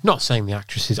 Not saying the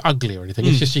actress is ugly or anything.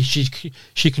 It's just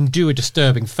she can do a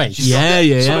disturbing face. Yeah.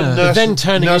 Sort of But then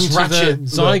turning Nurse into Ratched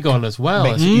the Zygon as well.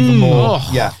 makes it even more. Oh.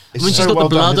 Yeah. It's When she's so got well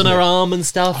the blood done, on her isn't it? arm and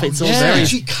stuff, it's all yeah. very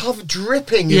She covered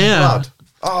dripping in Yeah. blood.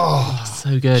 Oh,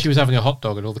 so good. She was having a hot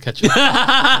dog and all the ketchup.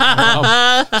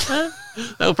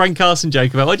 Little Frank Carson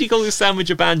joke about, why do you call this sandwich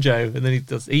a banjo? And then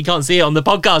he can't see it on the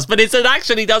podcast, but it's an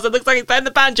action he does. It looks like he's playing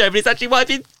the banjo, but it's actually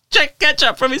wiping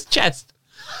ketchup from his chest.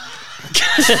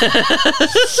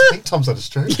 I think Tom's had a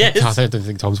stroke. Yes. I don't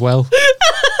think Tom's well.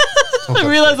 I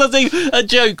realise I'm saying a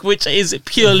joke which is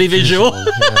purely visual.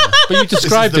 Yeah. But you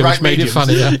described the it, right which made it medium.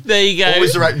 funnier. There you go.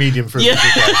 Always the right medium for a Yeah.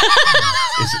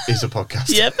 is a podcast.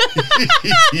 Yep.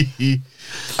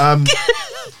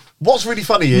 What's really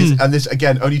funny is, and this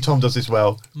again, only Tom does this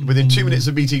well. Within 2 minutes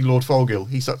of meeting Lord Forgill,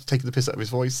 he starts taking the piss out of his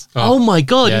voice. Oh my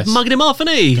God, yes. you've mugged him off,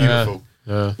 hasn't he? Beautiful.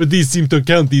 But these seem to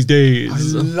count these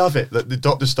days. I love it that the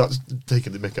doctor starts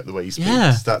taking the mick up the way he speaks.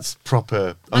 Yeah. That's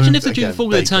proper. Imagine if the Duke of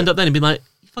Forgill had turned up then and been like,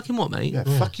 you fucking what, mate? Yeah,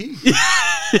 fuck you.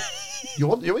 you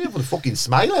want a fucking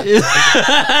smiler?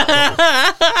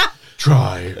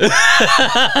 Try.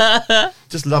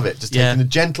 Just love it. Just taking the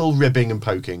gentle ribbing and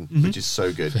poking, which is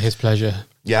so good. For his pleasure.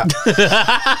 Yeah.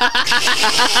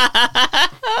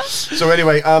 So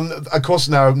anyway, of course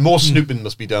now more snooping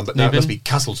must be done, but now it must be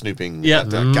castle snooping. Yeah.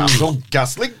 Castle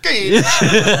Gasling.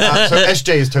 So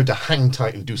SJ is told to hang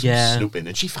tight and do some snooping,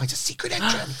 and she finds a secret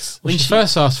entrance. When she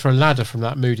first asked for a ladder from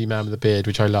that moody man with the beard,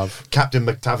 which I love. Captain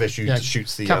McTavish who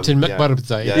shoots the Captain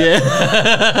McBarbzay.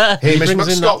 Yeah. Hey, He Miss brings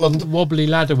in Scotland. that wobbly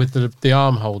ladder with the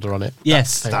arm holder on it.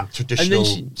 Yes. That traditional,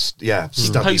 And then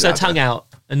stubby pokes her ladder. tongue out,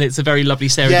 and it's a very lovely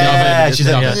Sarah Yeah, Jarvis. she's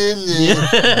like, Yeah.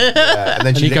 yeah. And then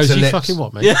And she he licks goes, her you lips. fucking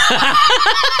what, mate?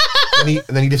 And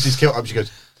then he lifts his kilt up. She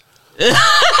goes.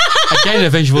 Again, a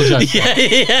visual joke.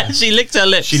 Yeah. She licked her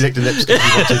lips. She licked her lips because he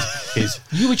wanted his.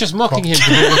 You were just mocking him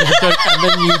for doing a joke, and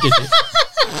then you did it.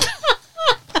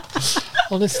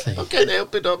 Honestly. Can't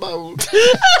help it, I'm old.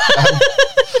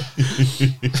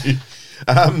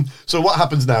 So what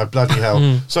happens now? Bloody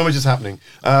hell. So much is happening.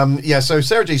 So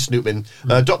Sarah J's snooping.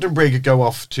 Doctor and Brig go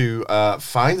off to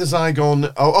find the Zygon.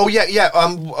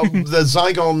 The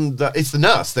Zygon, it's the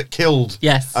nurse that killed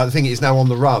the thing. Is now on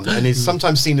the run and is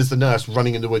sometimes seen as the nurse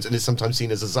running in the woods and is sometimes seen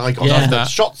as a Zygon. Yeah. The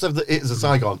shots of it as a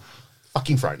Zygon.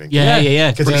 Fucking frightening.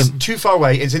 Yeah. Because it's too far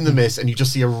away, it's in the mist, and you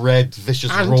just see a red, vicious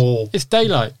roar. It's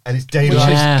daylight. And it's Which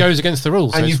daylight. goes against the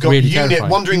rules. And so you've it's got really unit terrifying.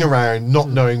 wandering around, not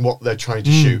knowing what they're trying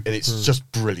to shoot, and it's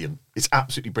just brilliant. It's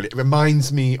absolutely brilliant. It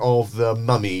reminds me of the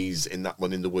mummies in that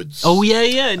one in the woods. Oh,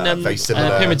 yeah. And, Very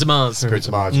similar. Pyramids of Mars. Pyramids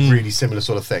of Mars, really similar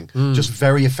sort of thing. Just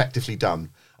very effectively done.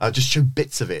 just show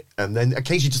bits of it, and then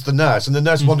occasionally just the nurse, and the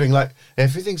nurse wondering like,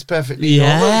 everything's perfectly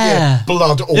normal. Yeah.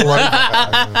 Blood all over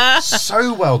her.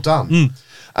 So well done.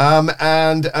 So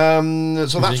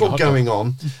that's all going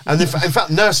on, and in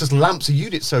fact, nurse just lamps a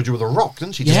unit soldier with a rock,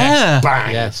 doesn't she? Just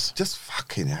bang! Yes. Just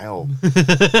fucking hell.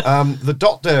 The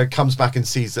doctor comes back and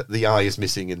sees that the eye is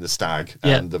missing in the stag,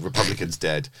 and the Republican's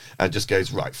dead, and just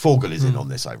goes, right, Forgel is in on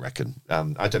this, I reckon.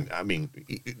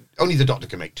 Only the doctor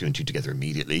can make 2 and 2 together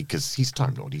immediately because he's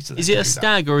Time Lord. Is it a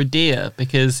stag or a deer?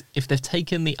 Because if they've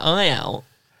taken the eye out,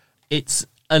 it's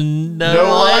a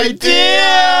no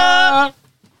idea.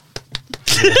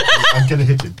 I'm going to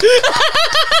hit him.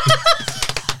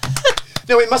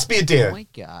 No, it must be a deer. Oh my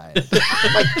god.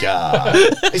 Oh my god.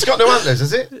 It's got no antlers,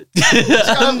 is it? It's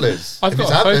got antlers. I've If got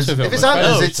it's a photo antlers, of it if on it's my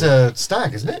antlers, phone. it's a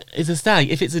stag, isn't it? It's a stag.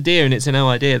 If it's a deer and it's a no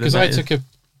idea, Because I took a...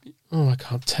 Oh, I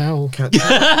can't tell. Can't tell.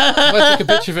 I took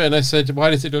a picture of it and I said,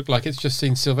 why does it look like it's just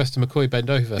seen Sylvester McCoy bend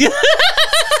over?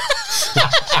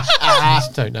 I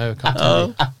just don't know. I can't tell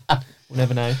you. We'll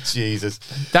never know. Jesus.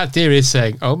 That deer is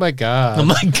saying, oh my God. Oh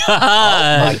my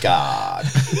god. Oh my god.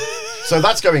 So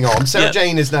that's going on. Sarah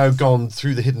Jane has now gone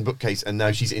through the hidden bookcase and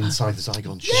now she's inside the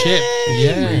Zygon ship. Shit.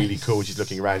 Yeah. Really cool. She's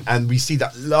looking around and we see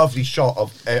that lovely shot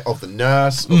of the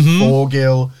nurse, of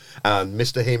Forgil, and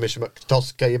Mr. Hamish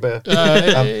McToskaber.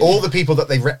 All the people that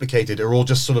they've replicated are all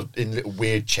just sort of in little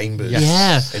weird chambers.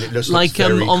 Yeah. And it looks like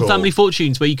very on cool. Family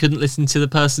Fortunes where you couldn't listen to the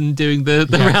person doing the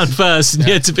round first and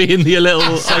you had to be in the little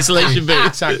isolation booth.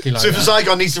 Exactly like So if a that.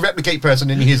 Zygon needs to replicate person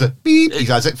and he hears a beep, he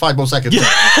has it 5 more seconds.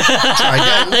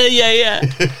 Try again. yeah.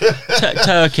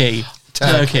 Turkey.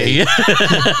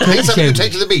 Take something to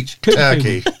take to the beach.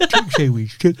 Turkey.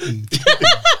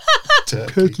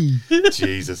 Turkey.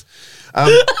 Jesus.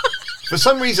 For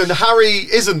some reason, Harry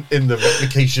isn't in the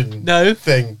replication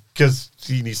thing because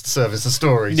he needs to service the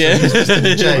story. So he's just in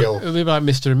It jail. would be like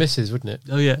Mr. and Mrs., wouldn't it?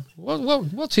 Oh yeah.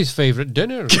 What's his favourite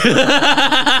dinner?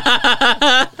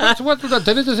 what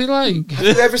dinner does he like?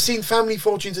 Have you ever seen Family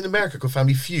Fortunes in America called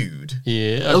Family Feud?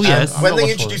 Yeah. Oh, yes. When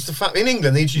they introduced in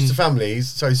England, they introduced the families.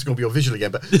 Sorry, this is going to be all visual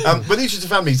again, but when they introduced the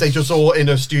families, they just all in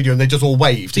a studio and they just all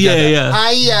wave together. Yeah.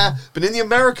 Hiya. But in the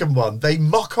American one, they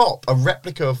mock up a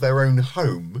replica of their own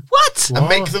home. What? And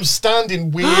make them stand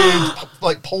in weird,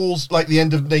 like poles, like the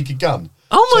end of Naked Gun.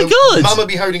 Oh my god. Mum would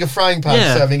be holding a frying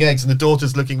pan serving eggs, and the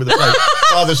daughter's looking with a plate.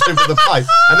 Father stood with a pipe,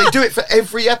 and they do it for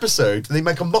every episode. They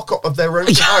make a mock-up of their own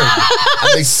home.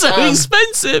 And they so stand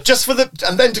expensive. just for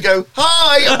and then to go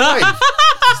hi and wave.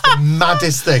 It's the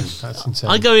maddest thing. That's insane.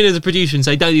 I go in as a producer and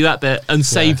say, don't do that bit, and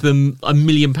save them £1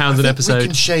 million an I think we episode.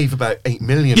 can shave about 8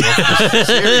 million off this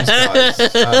series, guys,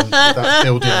 without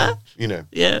building,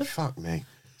 Yeah. Fuck me.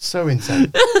 So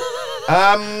insane.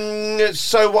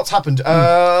 So what's happened?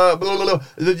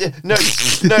 No.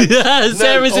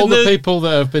 Sarah's all in the people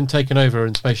that have been taken over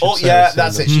in spaceships. Oh yeah,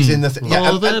 that's it. She's in the thing. Yeah,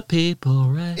 All the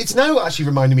people. it's now actually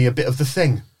reminding me a bit of The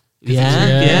Thing.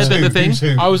 Yeah, bit of a thing. Who's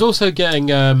who? I was also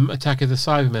getting Attack of the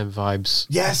Cybermen vibes.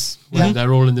 Yes. When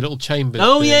they're all in the little chambers.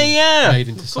 Oh, being yeah. Made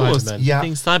into Of course. Cybermen. Yeah.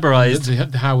 Being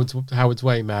cyberized. The Howard's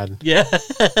Way man. Yeah.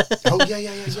 Oh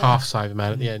yeah. Half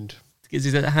Cyberman at the end. Gets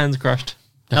his hands crushed.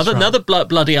 That's right. Another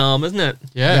bloody arm, isn't it?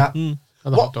 Yeah. Yeah.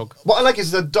 Another hot dog. What I like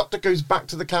is the doctor goes back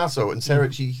to the castle and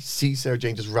she sees Sarah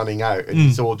Jane just running out and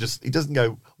he doesn't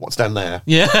go, what's down there?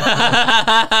 Yeah.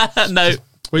 No.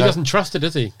 Well, he doesn't trust it,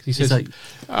 does he? He says, like,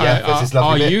 there's this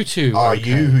lovely are bit. you two? Are okay?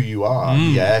 you who you are?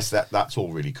 Yes, that's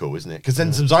all really cool, isn't it? Because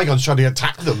then some Zygons trying to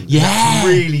attack them. Yeah. That's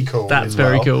really cool. That's as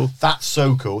very well. cool. That's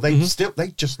so cool. They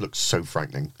just look so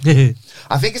frightening.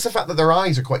 I think it's the fact that their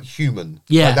eyes are quite human.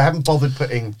 Yeah. Like they haven't bothered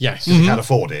putting, Yes. because they can't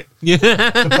afford it, Yeah.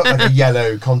 to put like a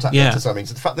yellow contact lens Yeah. or something.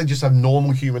 So the fact they just have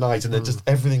normal human eyes and they're just,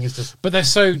 everything is just, But they're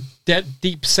so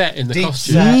deep set in the Deep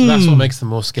costume. set. So that's what makes them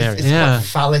more scary. it's Yeah. quite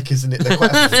phallic, isn't it? They're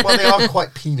quite, well, they are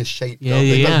quite penis shaped. Yeah, aren't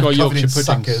they? yeah, They're yeah. Got covered in Yorkshire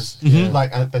puddings. suckers,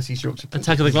 like Aunt Bessie's Yorkshire pudding.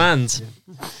 Attack of the Glands.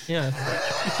 Yeah.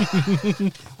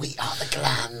 We are the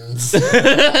glands.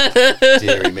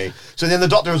 Deary me. So then the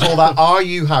doctor has all that, are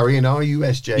you Harry and are you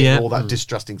SJ? Yeah. And all that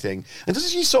distrusting thing. And doesn't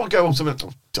she sort of go on something,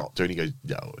 oh, doctor, and he goes,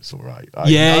 no, it's all right. I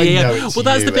Yeah. know it's Well,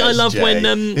 that's you, the bit I love SJ. when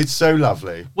it's so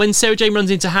lovely. when Sarah Jane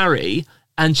runs into Harry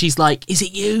and she's like, "Is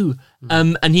it you?"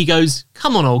 And he goes,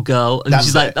 "Come on, old girl," and That's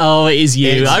she's like, it. "Oh, it is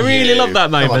you." It's I really you. love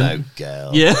that Come on, moment. old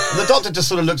girl. Yeah. And the doctor just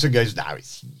sort of looks and goes, no,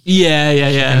 it's you.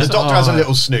 Yeah. And the doctor has a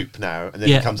little snoop now, and then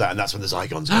Yeah. he comes out, and that's when the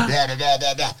Zygons go, da, da, da,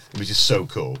 da, da, which is so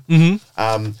cool.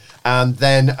 And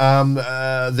then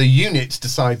the units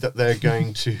decide that they're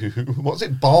going to, what's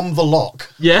it, bomb the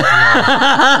lock. Yeah.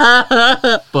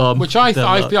 Bomb. Which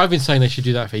I've been saying they should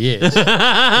do that for years.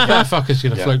 That fucker's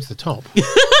going to float to the top.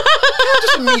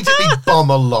 Just immediately bomb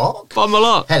a lock. Bomb a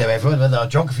lock. Hello, everyone. With our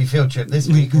geography field trip this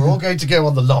week, we're all going to go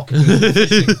on the lock. I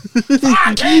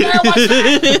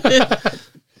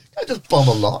just bomb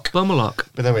a lock. Bomb a lock.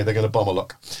 But anyway, they're going to bomb a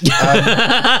lock. Sounds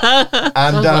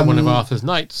like one of Arthur's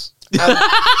knights.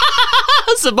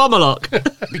 That's a bomb a lock.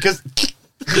 Because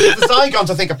the Zygons,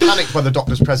 I think, are panicked by the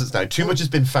Doctor's presence now. Too much has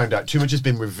been found out. Too much has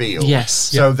been revealed. Yes.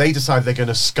 So they decide they're going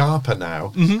to scarper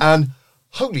now. And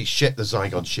holy shit, the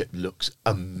Zygon ship looks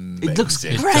amazing. It looks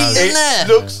great, doesn't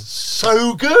It looks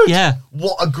so good. Yeah.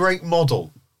 What a great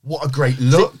model. What a great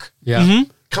look. Yeah.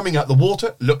 Coming out the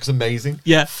water, looks amazing.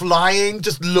 Yeah. Flying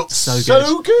just looks So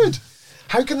so good.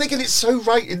 How can they get it so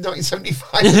right in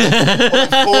 1975? Or like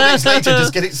 4 days later,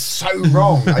 just get it so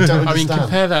wrong. I don't understand. I mean,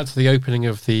 compare that to the opening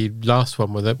of the last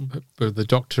one where the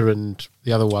Doctor and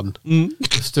the other one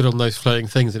stood on those floating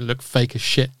things and it looked fake as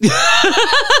shit. What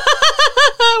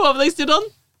have they stood on?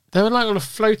 They were like on a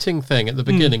floating thing at the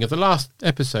beginning of the last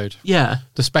episode. Yeah.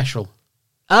 The special.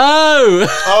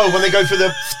 Oh, when they go through the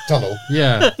tunnel.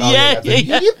 Yeah. yeah.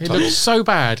 It looked so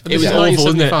bad. It was Yeah. awful,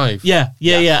 wasn't it? 1975. Yeah.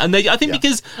 And I think Yeah.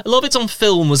 because a lot of it's on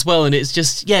film as well, and it's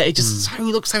just it just so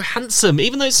looks so handsome.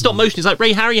 Even though it's stop motion, it's like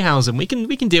Ray Harryhausen. We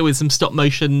can deal with some stop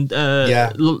motion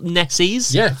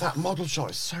Nessies. Yeah. That model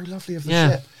shot is so lovely of the Yeah.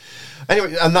 ship.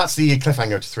 Anyway, and that's the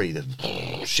cliffhanger to 3. The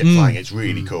ship flying, it's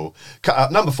really cool.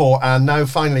 Number 4, and now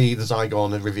finally the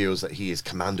Zygon reveals that he is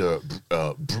Commander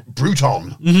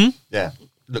Bruton. Yeah,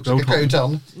 looks like a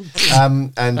crouton.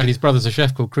 And his brother's a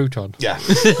chef called Crouton. Yeah.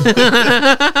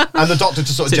 And the Doctor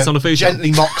just sort Sits on a of food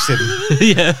gently mocks him.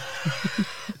 yeah.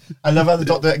 I love how the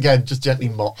Doctor, again, just gently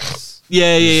mocks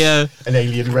Yeah. an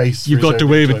alien race. You've for got his to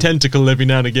own wave a enjoyment. tentacle every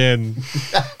now and again.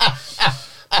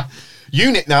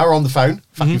 Unit now are on the phone.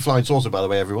 Fucking flying saucer, by the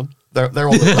way, everyone. They're on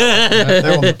the blower.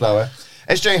 They're on the blower.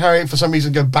 SJ and Harry, for some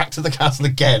reason, go back to the castle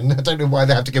again. I don't know why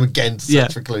they have to go again to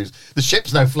search for clues. The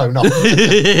ship's now flown off.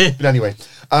 But anyway,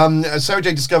 Sarah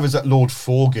J discovers that Lord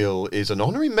Forgill is an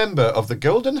honorary member of the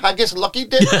Golden Haggis Lucky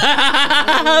Dip.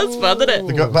 That's fun,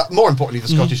 isn't it? But more importantly, the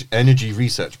Scottish Energy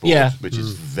Research Board, Yeah. which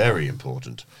is very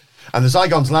important. And the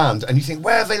Zygons land, and you think,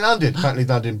 where have they landed? Apparently,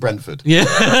 they landed in Brentford. Yeah.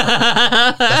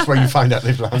 That's where you find out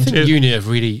they've I landed. think Unit have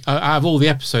really, out of all the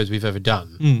episodes we've ever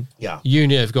done, Yeah.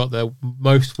 Unit have got their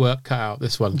most work cut out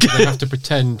this one. They have to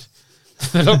pretend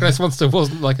the Loch Ness Monster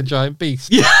wasn't like a giant beast.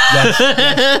 But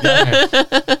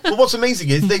what's amazing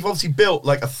is they've obviously built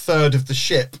like a third of the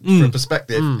ship for a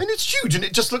perspective, and it's huge, and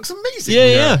it just looks amazing.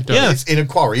 Yeah. It's in a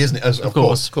quarry, isn't it? Of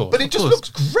course. of course, But it of just course. looks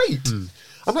great.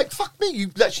 I'm like, fuck me, you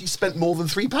actually spent more than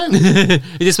 £3. Is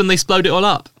this when they explode it all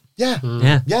up? Yeah.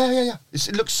 Yeah.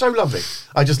 It looks so lovely.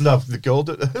 I just love the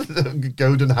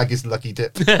golden haggis lucky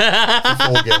dip. For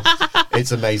Forgill.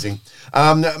 It's amazing.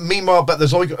 Meanwhile, but the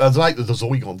Zygons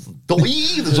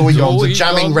are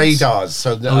jamming radars,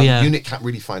 so the unit can't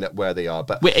really find out where they are.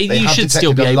 But Wait, they you have should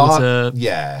still detected be a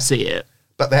able to see it.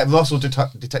 But they have also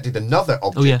detected another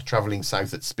object yeah. travelling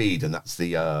south at speed, and that's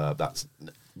that's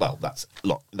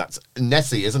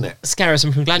Nessie, isn't it?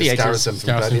 Scarrison from Gladiators. Scarrison from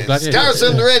Gladiators. Gladiators.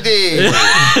 Scarrison ready!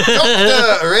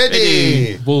 Doctor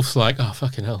ready! Wolf's like, oh,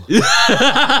 fucking hell.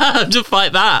 To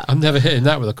fight that. I'm never hitting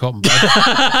that with a cotton bud.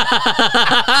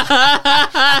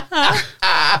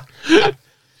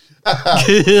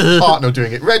 Partner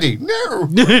doing it. Ready? No!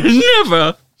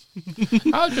 Never.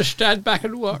 I'll just stand back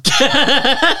and watch.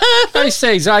 I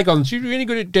say, Zygons, you're really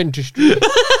good at dentistry.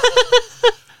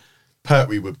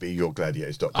 Pertwee would be your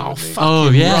Gladiators Doctor, Oh, wouldn't he?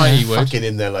 fucking yeah. right, he would. Fucking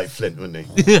in there like Flint, wouldn't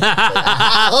he? Hey,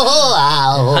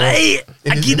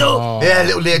 Akido. Yeah,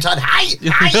 little leotard. Hi!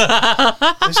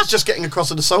 This is just getting across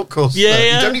an assault course. Yeah, You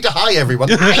yeah. don't need to hi everyone.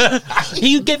 Hi.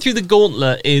 He'd get through the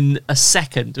gauntlet in a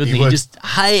second, wouldn't He he? would. Just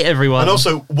hi everyone. And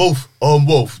also, Wolf.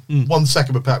 1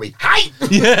 second with Pertwee.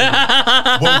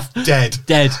 Hi! Wolf dead.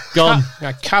 dead, gone.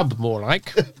 A cub, more like.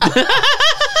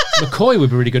 McCoy would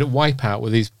be really good at Wipeout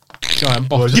with his giant Or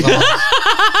bottles. just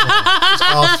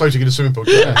arse floating in a swimming pool.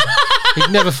 Yeah.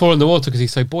 He'd never fall in the water because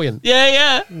he's so buoyant.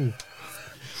 Yeah.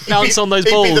 Bounce on those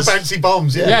He'd be the balls. bouncy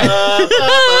bombs, yeah. Yeah.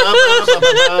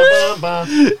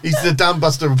 He's the dam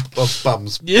buster of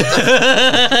bums. Yeah.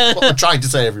 That's what I'm trying to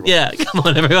say, everyone. Yeah, come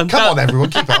on, everyone. Come on, everyone,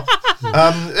 keep up.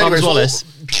 Anyway, so Wallace.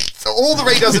 all the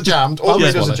radars are jammed. All the Bums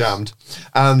radars are Wallace. jammed.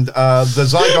 And the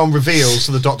Zygon reveals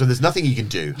to the Doctor there's nothing he can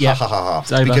do. Yeah. Ha ha ha It's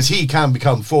ha. over. Because he can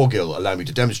become Forgill. Allow me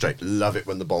to demonstrate. Love it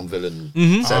when the Bond villain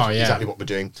says Oh, yeah. exactly what we're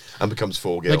doing and becomes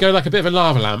Forgill. They go like a bit of a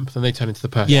lava lamp, then they turn into the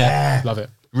person. Yeah. Love it.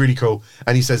 Really cool.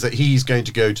 And he says that he's going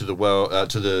to go to the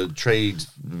to the trade.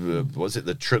 Was it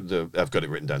I've got it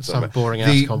written down somewhere. Some boring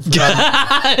ass conference.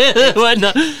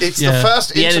 It's the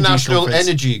first international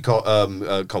energy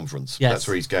conference. Yes. That's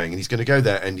where he's going, and he's going to go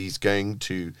there, and he's going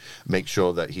to make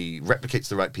sure that he replicates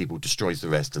the right people, destroys the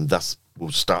rest, and thus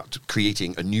will start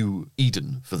creating a new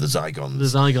Eden for the Zygons. The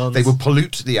Zygons. They will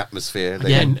pollute the atmosphere.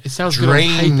 Again, it sounds good on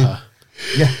paper.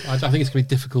 Yeah, I think it's going to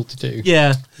be difficult to do.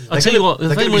 Yeah, I'll tell you what.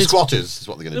 They're going to be squatters. Is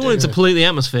what they're going to do. They wanted to pollute the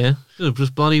atmosphere. Should have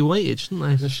just bloody waited, shouldn't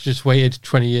they? They should just waited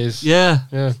 20 years. Yeah.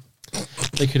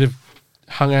 They could have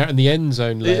hung out in the end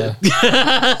zone layer.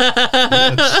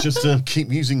 Let's just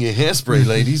keep using your hairspray,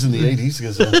 ladies, in the 80s.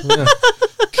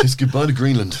 Kiss goodbye to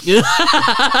Greenland. Got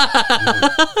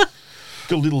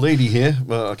a little lady here.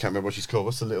 Well, I can't remember what she's called.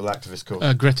 What's the little activist called?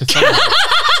 Greta Thunberg.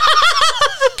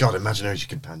 God, imagine her as your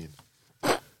companion.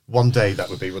 One day that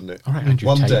would be, wouldn't it? All right, Andrew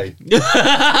One Tate. day.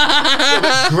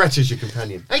 Greta's your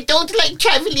companion. I don't like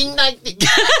travelling like this.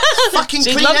 Fucking So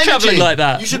you clean love energy. travelling like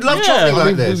that. You should love travelling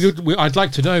like this. I'd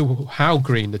like to know how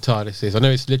green the TARDIS is. I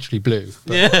know it's literally blue.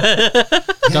 But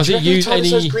does Do you it reckon use the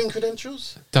TARDIS has any? green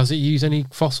credentials? Does it use any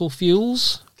fossil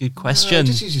fuels? Good No, question. it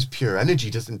just uses pure energy,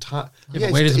 doesn't time?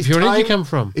 But where does the pure energy come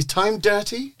from? Is time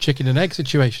dirty? Chicken and egg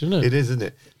situation, isn't it? It is, isn't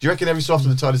it? Do you reckon every so often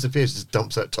the TARDIS appears, just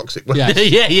dumps out toxic waste?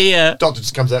 Yeah. yeah. Doctor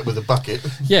just comes out with a bucket.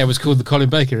 Yeah, it was called the Colin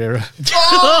Baker era.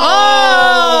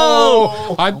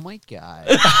 Oh! Oh my god.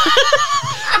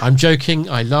 I'm joking.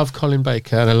 I love Colin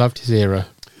Baker and I loved his era.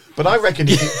 But I reckon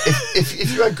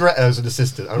if you had Greta as an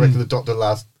assistant, I reckon the Doctor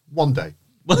lasts one day.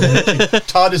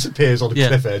 TARDIS appears on a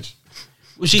cliff edge.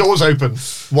 Well, Doors open,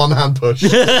 one hand push.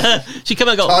 she come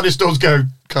out and go, TARDIS doors go,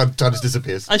 TARDIS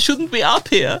disappears. I shouldn't be up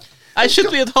here. I should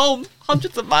be at home,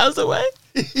 hundreds of miles away.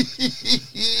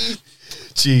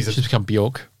 Jesus. She's become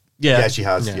Bjork. Yeah, she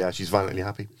has. Yeah, she's violently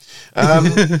happy.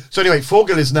 So anyway,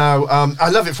 Forgill is now... I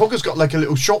love it. Forgill's got like a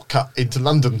little shortcut into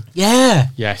London. Yeah.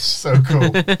 Yes. So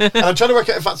cool. And I'm trying to work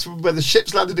out if that's where the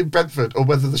ship's landed in Brentford or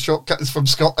whether the shortcut is from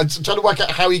Scotland. I'm trying to work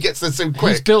out how he gets there so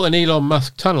quick. He's built an Elon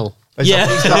Musk tunnel. Is that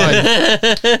what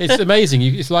he's done? It's amazing.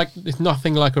 It's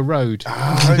nothing like a road.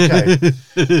 Okay.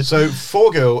 So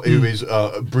Forgill, who is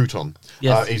Bruton,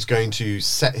 Yes. is going to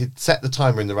set the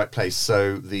timer in the right place.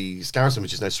 So the Scarrison,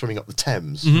 which is now swimming up the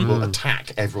Thames, will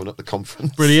attack everyone at the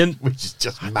conference. Brilliant. Which is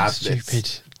just madness. Stupid.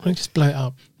 Why don't you just blow it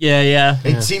up? Yeah.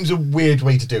 It seems a weird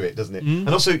way to do it, doesn't it? And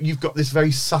also, you've got this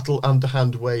very subtle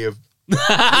underhand way of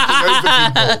looking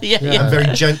over people and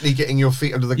very gently getting your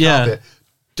feet under the carpet.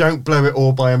 Don't blow it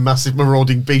all by a massive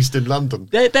marauding beast in London.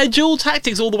 Their dual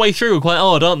tactics all the way through are quite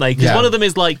odd, aren't they? Because one of them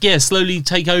is like, slowly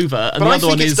take over, and But the I other think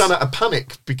one it's is done out of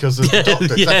panic because of the Doctor. I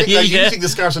think they're using the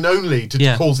Scarrison only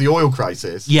to cause the oil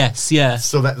crisis. Yes.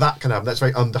 So that can happen. That's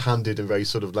very underhanded and very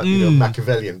sort of like,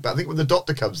 Machiavellian. But I think when the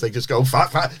Doctor comes, they just go,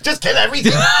 fuck, just kill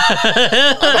everything.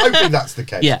 I'm hoping that's the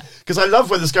case. Yeah. Because I love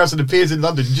when the Scarrison appears in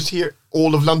London, you just hear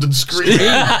all of London screaming.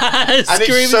 and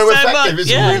Screaming it's so effective. much,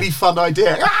 It's a really fun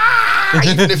idea.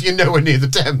 Even if you're nowhere near the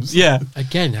Thames. Yeah.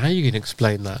 Again, how are you going to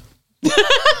explain that?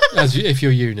 If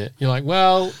you're unit, you're like,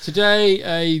 well, today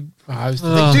they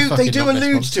do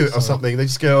allude to it or something. They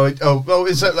just go, well,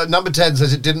 is that like number 10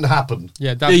 says it didn't happen.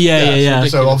 Yeah.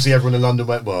 So obviously everyone in London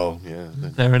went, well, yeah.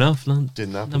 Fair enough.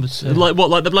 Didn't happen. Number two. Like what?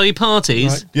 Like the bloody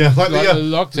parties? Right. Yeah, like the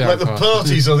lockdown like the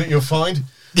parties, I think you'll find.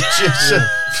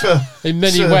 In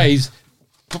many ways,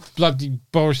 bloody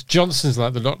Boris Johnson's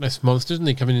like the Loch Ness Monster, isn't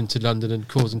he? Coming into London and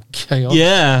causing chaos.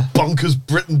 Yeah. Bonkers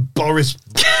Britain Boris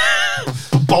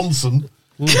Bonson.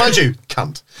 Mind you,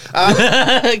 cunt.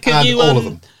 Can you all of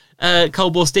them.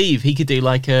 Cold War Steve, he could do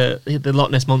like the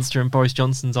Loch Ness Monster and Boris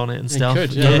Johnson's on it and stuff.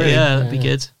 Could, that'd be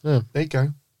good. There you go.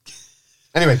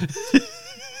 Anyway,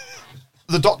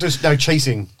 the Doctor's now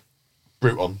chasing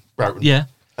Broughton. Yeah.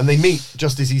 And they meet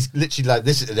just as he's literally like,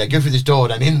 they go through this door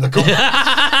and I'm in the corner.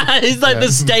 It's like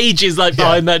the stage is like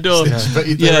behind that door.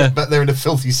 But they're in a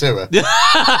filthy sewer. And the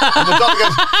Doctor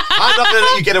goes, I'm not going to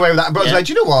let you get away with that. And Bro's like,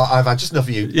 do you know what? I've had just enough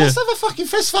of you. Let's have a fucking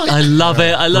fist fight. I love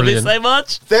it. I love it so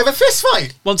much. They have a fist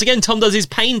fight. Once again, Tom does his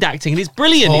pained acting and it's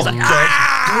brilliant. He's like,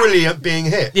 brilliant being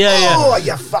hit. Yeah.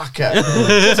 You fucker.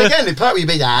 Because again, the part where you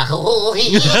be like,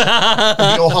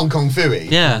 your Hong Kong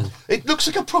Phooey. Yeah. It looks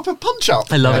like a proper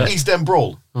punch-up. I love it. East End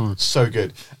Brawl. So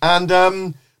good. And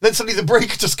then suddenly the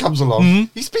break just comes along.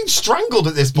 He's been strangled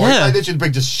at this point. Yeah. Like, literally the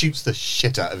break just shoots the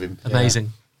shit out of him.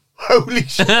 amazing. Holy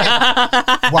shit!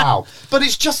 Wow, but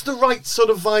it's just the right sort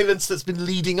of violence that's been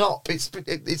leading up. It's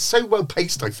so well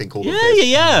paced. I think all of this.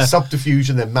 Yeah. Subterfuge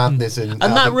and then madness and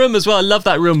that room as well. I love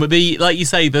that room with the, like you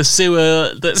say, the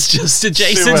sewer that's just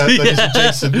adjacent. Sewer that is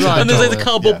adjacent. Right, and there's like the Yeah.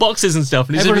 cardboard boxes and stuff.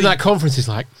 And Everyone at that conference is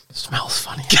like, smells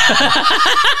funny.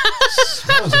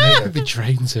 Smells amazing. Could be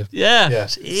trains of Yeah.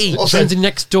 Gee. Also, trains in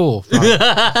next door.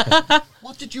 Right.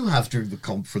 What did you have during the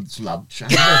conference lunch?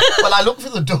 well, I looked for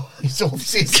the door. It's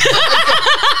obviously.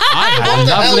 I What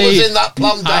the hell was in that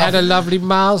plum I had duff? a lovely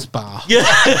Mars bar.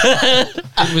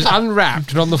 It was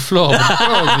unwrapped and on the floor. But,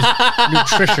 it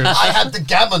was nutritious. I had the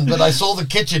gammon, but I saw the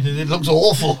kitchen and it looks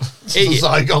awful. It's a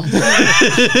Zygon.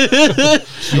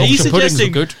 He's Yorkshire puddings were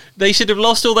suggesting good. they should have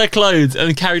lost all their clothes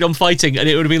and carried on fighting, and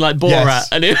it would have been like Borat, Yes.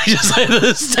 and it was just like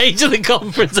the stage of the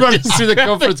conference. and Running just through the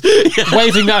grabbing- conference,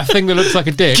 waving that thing that looks like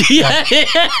a dick. Yeah.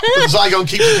 The Zygon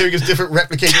keeps doing his different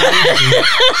replicating.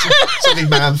 Something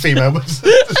man, female.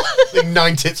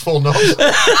 9 tits, 4 knobs. He's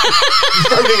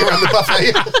rolling around the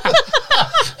buffet.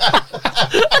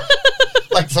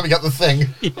 Like something up the thing.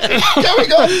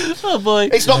 Going on. Oh boy.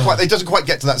 It's not quite. It doesn't quite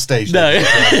get to that stage. No.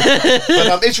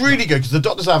 But it's really good because the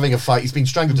Doctor's having a fight. He's been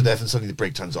strangled to death, and suddenly the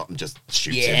brig turns up and just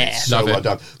shoots him. It's so Love it. well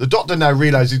done. The Doctor now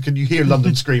realizes. Can you hear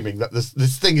London screaming that this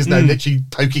thing is now literally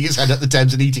poking its head at the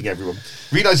Thames and eating everyone?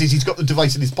 Realizes he's got the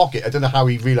device in his pocket. I don't know how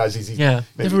he realizes he's. Yeah.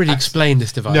 maybe Never really acc- explained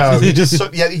this device. No, he just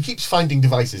he keeps finding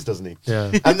devices, doesn't he?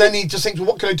 Yeah. And then he just thinks, well,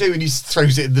 what can I do? And he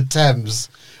throws it in the Thames.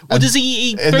 Well, does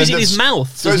he And throws then it in his mouth?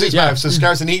 Throws it in his mouth, so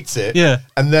Scarson eats it. Yeah.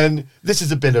 And then this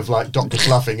is a bit of like Doctor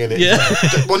fluffing in it. Yeah.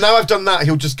 Well, now I've done that,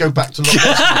 he'll just go back to Loch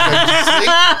Ness and go to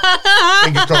sleep.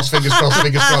 Fingers crossed, fingers crossed,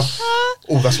 fingers crossed.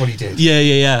 Oh, that's what he did. Yeah.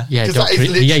 Yeah, 'Cause that doctor, is he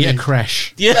ate a literally-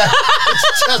 crash. Yeah.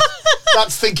 It's just,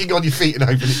 that's thinking on your feet and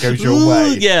hoping it goes your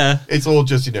way. Yeah. It's all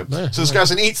just, So Yeah.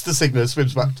 Scarson eats the signal,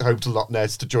 swims back home to Loch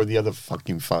Ness to join the other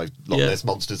fucking 5 Loch Yeah. Ness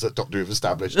monsters that Doctor have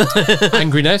established.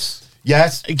 Angriness,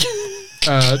 Yes.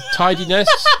 tidiness,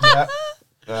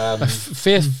 Yeah.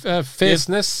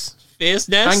 fierceness,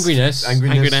 Fierceness. angriness,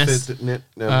 Angriness.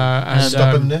 and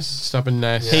Stubbornness.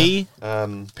 stubbornness, P.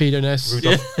 pedoness.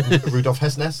 Rudolph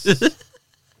Hess-ness.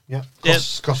 Yeah.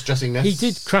 Cross-dressingness. He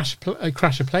did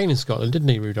crash a plane in Scotland, didn't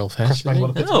he, Rudolph Hess? Crashed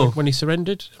Didn't he? Oh. When he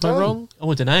surrendered. Am I wrong? Oh,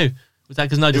 I don't know. Was that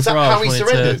because Nigel Is that Farage how he wanted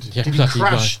surrendered? Yeah, Did he bloody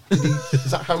crash?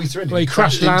 Is that how he surrendered? Well, he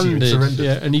crash crashed into you and landed, surrendered.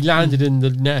 yeah, and he landed in the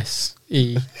Ness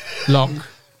lock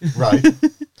Right.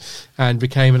 and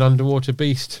became an underwater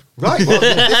beast, Right. Well,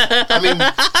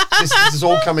 this is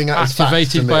all coming out as facts to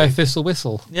activated me. by a thistle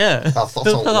whistle A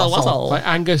thistle. by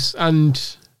Angus and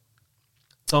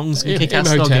Songs can Im- kick ass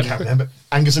Imhotep. dogging. Can't remember.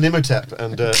 Angus and Imhotep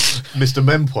and Mr.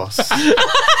 Mempois.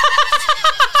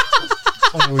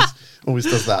 always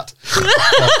does that.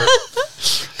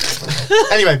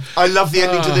 Anyway, I love the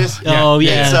ending to this. Oh,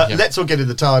 yeah. It's, Let's all get in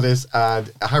the TARDIS,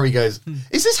 and Harry goes,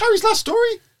 "Is this Harry's last story?"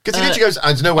 Because he literally goes,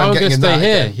 "There's no way I'm I'm getting gonna in stay that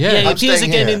here, again." yeah. Yeah, he I'm appears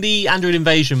staying again here. in the Android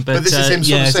Invasion, but this is him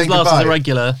sort of it's saying his last as goodbye. a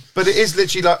regular. But it is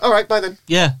literally like, all right, bye then.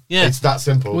 Yeah. It's that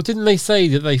simple. Well, didn't they say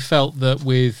that they felt that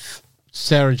with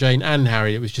Sarah Jane and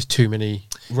Harry, it was just too many?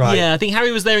 Right. Yeah, I think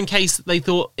Harry was there in case they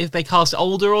thought if they cast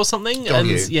older or something. Got and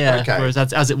you. yeah, Okay. whereas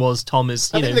as it was, Tom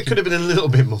is, I think there could have been a little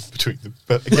bit more between them.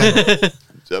 But again,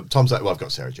 Tom's like, well, I've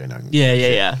got Sarah Jane.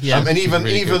 Yeah. And even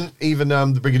really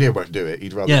the Brigadier won't do it.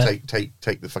 He'd rather Yeah.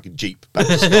 take the fucking Jeep back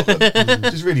to Scotland,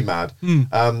 which is really mad.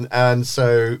 And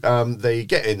so they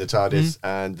get in the TARDIS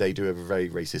and they do a very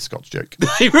racist Scots joke.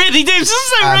 He really did. This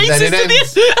is so And then racist. it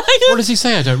Isn't it? What does he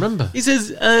say? I don't remember. He says,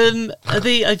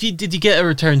 did you get a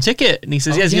return ticket? And he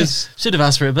says, yes. He goes, should have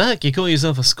asked for it back. You call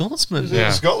yourself a Scotsman. Yeah.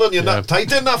 In Scotland, you're not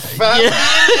tight enough.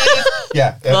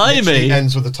 Yeah, it Blimey. literally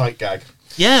ends with a tight gag.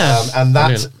 Yeah. And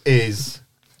Brilliant.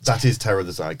 that is Terror of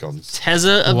the Zygons.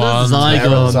 Tezza of One. the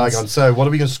Terror of the Zygons. Zygons. So what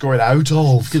are we going to score it out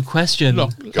of? Good question.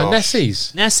 Look, Gosh.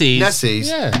 Nessie's. Nessie's. Nessie's.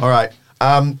 Yeah. All right.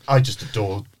 I just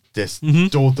adore this.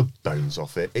 Adored the bones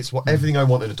off it. It's everything I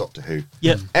want in a Doctor Who.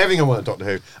 Yep. Everything I want in Doctor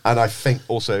Who. And I think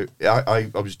also, I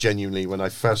was genuinely, when I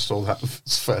first saw that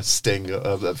first sting,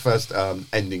 the first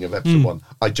ending of episode 1,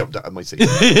 I jumped out of my seat.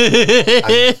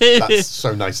 And that's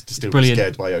so nice to still Brilliant. be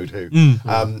scared by Ode Who.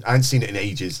 I hadn't seen it in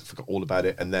ages, forgot all about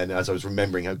it. And then as I was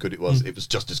remembering how good it was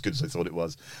just as good as I thought it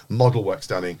was. Model work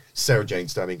stunning, Sarah Jane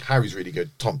stunning, Harry's really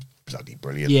good, Tom bloody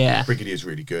brilliant. Yeah. Brigadier's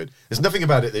really good. There's nothing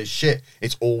about it that's shit.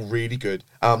 It's all really good.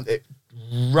 It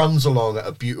runs along at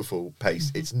a beautiful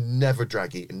pace. It's never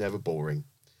draggy and never boring.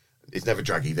 It's never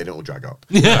draggy. They don't all drag up.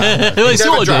 They It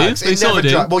sort of do. drags. They It sort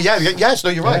never of do. Well, yes, no,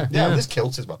 you're right. Yeah, this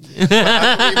kills as well.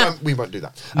 we won't do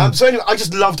that. So anyway, I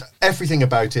just loved everything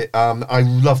about it. I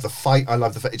love the fight. I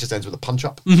love the fact it just ends with a punch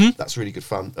up. That's really good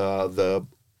fun. The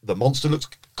The monster looks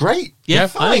great. Yeah,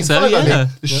 I think so, yeah.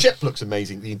 The ship looks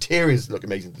amazing. The interiors look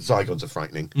amazing. The Zygons are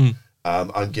frightening.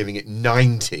 I'm giving it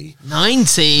 90.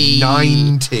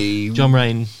 90. John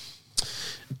Rain.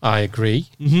 I agree.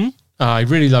 I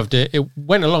really loved it. It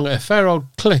went along at a fair old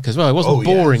click as well. It wasn't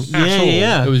boring at all.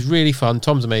 Yeah. It was really fun.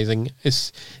 Tom's amazing.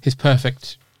 It's his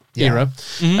perfect era.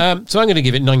 So I'm going to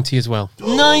give it 90 as well.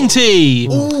 90!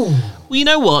 Ooh. Well, you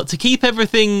know what? To keep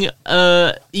everything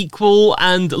equal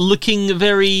and looking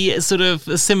very sort of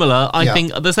similar, I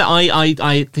think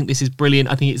I think this is brilliant.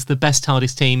 I think it's the best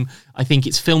TARDIS team. I think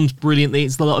it's filmed brilliantly. A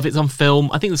lot of it's on film.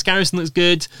 I think the Scarrison looks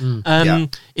good.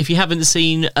 If you haven't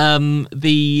seen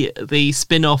the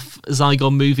spin-off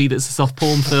Zygon movie that's a soft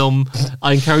porn film,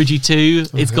 I encourage you to.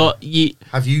 It's got...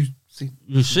 Have you seen...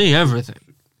 You see everything.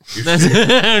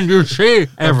 And you see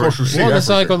everything. What are the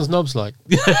Zygons knobs like?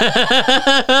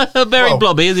 Very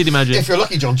blobby, as you'd imagine. If you're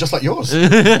lucky, John, just like yours.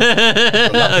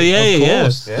 Yeah. Yeah.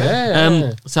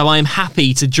 So I'm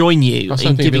happy to join you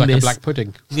in giving like this a black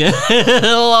pudding. Yeah,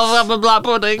 I'll have a black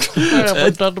pudding.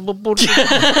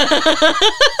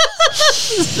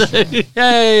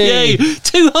 Yay!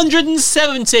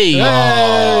 270.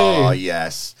 Oh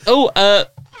yes.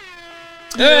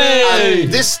 Hey!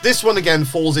 This one again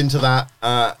falls into that.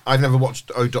 I've never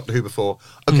watched Doctor Who before.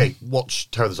 Okay,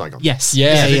 watch Terror of the Zygons. Yes.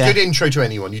 It's a good intro to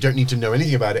anyone. You don't need to know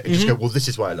anything about it. And just go, well, this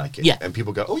is why I like it. Yeah. And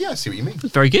people go, oh yeah, I see what you mean.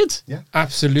 Very good. Yeah,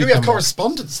 absolutely. Do we have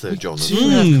correspondence there, John?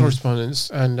 We have correspondence,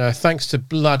 and thanks to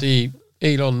bloody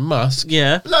Elon Musk.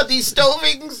 Yeah. Bloody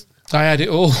Stovings. I had it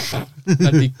all.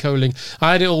 Bloody Coling.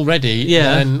 I had it all ready.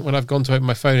 Yeah. And then when I've gone to open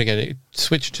my phone again, it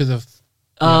switched to the.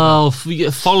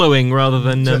 Following rather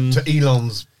than to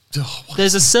Elon's.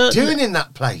 There's a certain doing in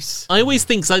that place. I always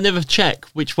think, 'cause I never check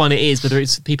which one it is, whether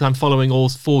it's people I'm following or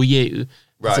For You.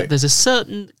 Right. So there's a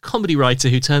certain comedy writer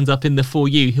who turns up in the For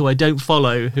You who I don't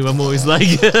follow, who I'm always like,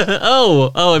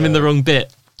 I'm in the wrong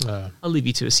bit. I'll leave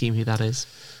you to assume who that is.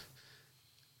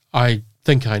 I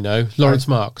think I know. Lawrence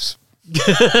Marks.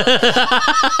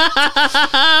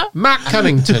 Matt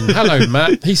Cunnington. Hello,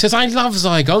 Matt. He says, I love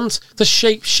Zygons, the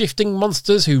shape-shifting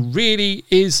monsters who really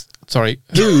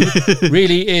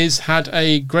had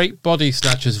a great body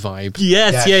snatchers vibe.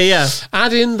 Yes. Yeah.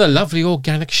 Add in the lovely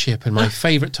organic ship and my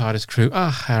favourite TARDIS crew.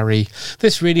 Harry.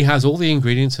 This really has all the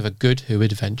ingredients of a good Who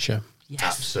adventure. Yes.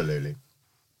 Absolutely.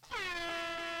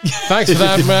 Thanks for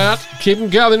that, Matt. Keep them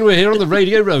coming. We're here on the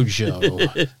Radio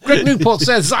Roadshow. Greg Newport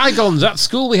says, Zygons. At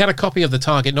school, we had a copy of the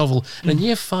Target novel, and in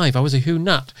year 5, I was a Who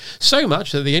nut. So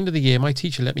much that at the end of the year, my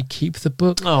teacher let me keep the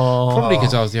book. Probably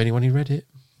because I was the only one who read it.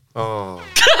 Oh.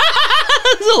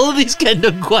 All of these getting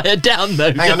them quiet down,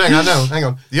 though. Hang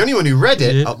on. The only one who read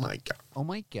it, oh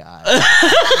my God.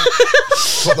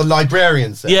 That's what the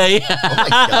librarian said. Yeah. Oh my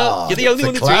God. You're the only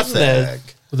one who's reading there.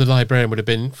 Well, the librarian would have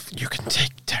been, you can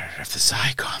take Terror of the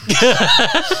Zygons.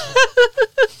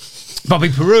 Bobby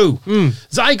Peru.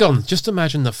 Zygons. Just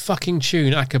imagine the fucking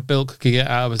tune Akabilk could get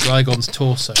out of a Zygon's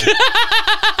torso.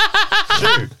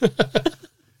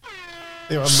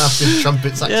 They're a massive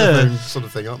trumpet saxophone sort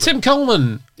of thing, aren't they? Tim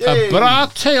Coleman. Yay.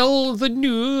 Bratel, the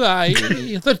new eye.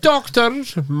 The Doctor,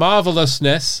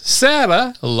 marvellousness.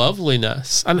 Sarah,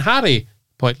 loveliness. And Harry,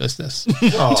 pointlessness.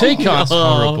 Take us,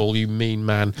 horrible, you mean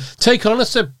man. Take on a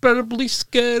superbly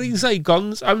scary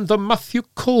Zygons and the Matthew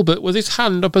Colbert with his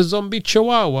hand up a zombie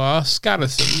chihuahua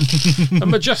Scarrison. A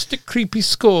majestic, creepy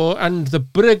score and the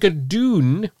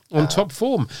Brigadoon on top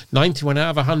form. 91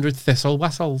 out of 100 Thistle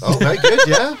Wassels. Oh, very good,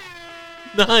 yeah.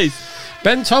 Nice.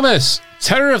 Ben Thomas,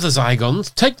 Terror of the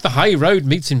Zygons, Take the High Road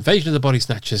meets Invasion of the Body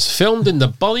Snatchers, filmed in the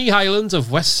Bonny Highlands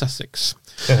of West Sussex.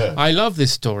 I love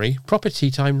this story. Proper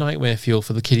tea time nightwear fuel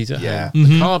for the kiddies at home.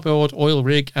 The cardboard oil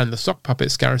rig and the sock puppet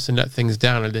Scarrison let things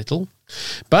down a little.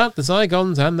 But the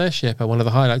Zygons and their ship are one of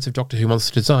the highlights of Doctor Who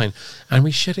monster design. And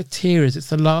we shed a tear as it's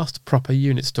the last proper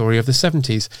unit story of the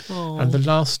 70s. And the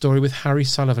last story with Harry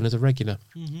Sullivan as a regular.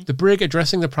 The brig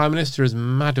addressing the Prime Minister as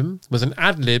Madam was an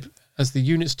ad-lib, as the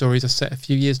unit stories are set a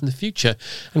few years in the future,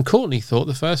 and Courtney thought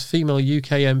the first female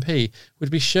UK MP would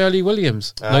be Shirley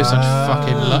Williams. No such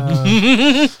fucking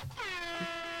luck.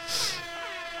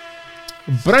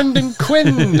 Brendan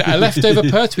Quinn, a leftover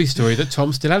Pertwee story that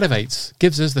Tom still elevates,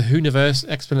 gives us the Whoniverse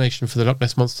explanation for the Loch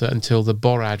Ness Monster until the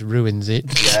Borad ruins it.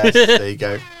 Yes, there you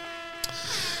go.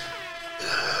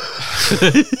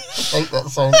 Hate that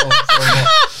song.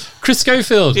 Chris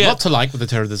Schofield, not to like with the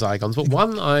Terror of the Zygons, but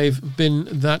not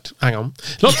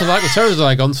to like with Terror of the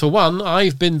Zygons, for one,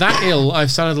 I've been that ill,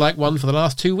 I've sounded like one for the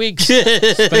last 2 weeks.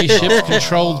 Spaceships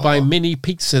controlled by mini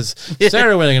pizzas.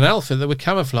 Sarah wearing an outfit that would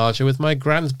camouflage her with my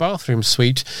grand's bathroom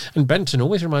suite, and Benton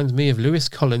always reminds me of Lewis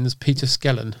Collins' Peter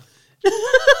Skellen.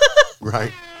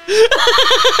 Right.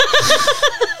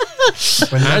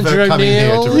 We're never Andrew coming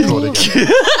here O'Neill. to record again.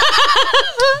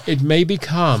 It may be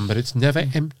calm, but it's never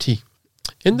empty.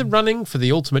 In the running for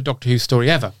the ultimate Doctor Who story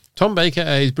ever, Tom Baker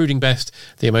at his brooding best,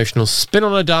 the emotional spin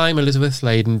on a dime Elizabeth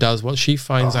Sladen does what she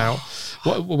finds out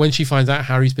when she finds out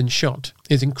Harry's been shot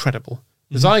is incredible.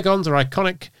 The Zygons are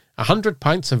iconic. 100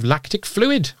 pints of lactic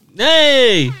fluid.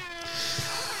 Hey!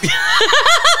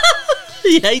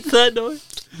 He hates that noise.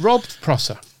 Rob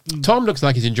Prosser. Tom looks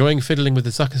like he's enjoying fiddling with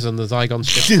the suckers on the Zygons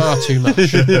ship far too much.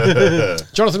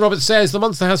 Jonathan Roberts says the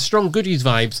monster has strong goodies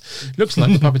vibes. Looks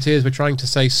like the puppeteers were trying to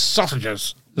say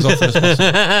sausages as often as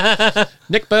possible.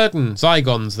 Nick Burton,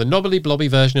 Zygons, the knobbly blobby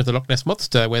version of the Loch Ness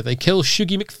Monster, where they kill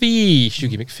Shuggy McPhee.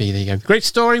 Shuggy McPhee, there you go. Great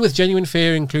story with genuine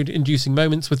fear, inducing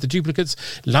moments with the duplicates.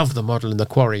 Love the model in the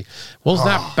quarry. Was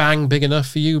that bang big enough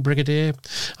for you, Brigadier?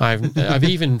 I'll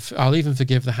even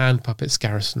forgive the hand puppets,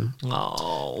 Garrison.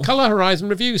 Oh. Colour Horizon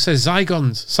Review says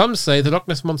Zygons. Some say the Loch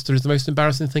Ness Monster is the most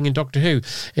embarrassing thing in Doctor Who.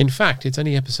 In fact, it's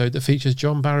any episode that features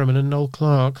John Barrowman and Noel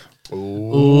Clarke.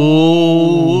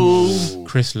 Ooh.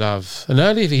 Chris Love. An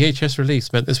early VHS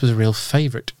release meant this was a real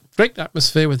favourite. Great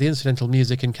atmosphere with the incidental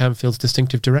music in Camfield's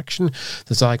distinctive direction.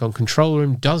 The Zygon control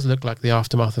room does look like the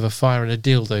aftermath of a fire in a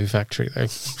dildo factory, though.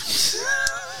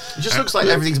 It just looks like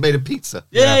everything's made of pizza.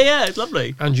 Yeah, it's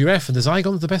lovely. Andrew F. Are the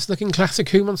Zygons the best looking classic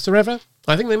Who monster ever?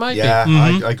 I think they might be. Yeah,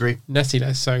 I agree. Nessie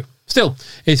less so. Still,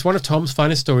 it's one of Tom's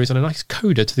finest stories and a nice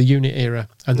coda to the unit era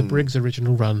and the Briggs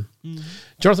original run.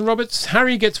 Jonathan Roberts,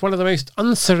 Harry gets one of the most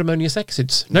unceremonious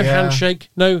exits. No handshake,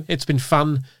 no, it's been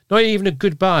fun, not even a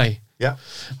goodbye. Yeah.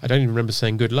 I don't even remember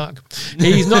saying good luck.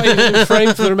 He's not even in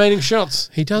frame for the remaining shots.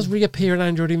 He does reappear in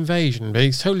Android Invasion, but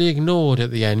he's totally ignored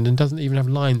at the end and doesn't even have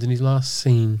lines in his last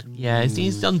scene. Yeah,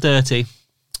 he's done dirty.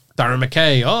 Darren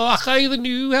McKay. I either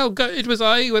knew how gutted was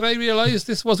I when I realised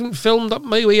this wasn't filmed up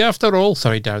my way after all.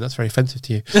 Sorry, Darren, that's very offensive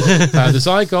to you. The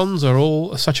Zygons are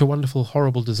all such a wonderful,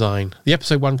 horrible design. The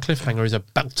episode 1 cliffhanger is a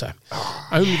belter.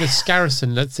 Only the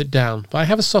Scarrison lets it down, but I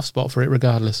have a soft spot for it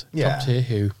regardless. Yeah. Top tier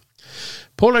Who.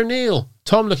 Paul O'Neill.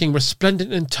 Tom looking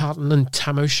resplendent in tartan and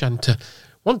tam o' shanter.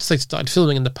 Once they started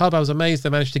filming in the pub, I was amazed they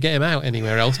managed to get him out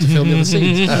anywhere else to film the other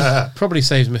scenes. Probably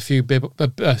saves him a few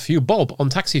bob on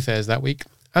taxi fares that week.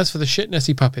 As for the shit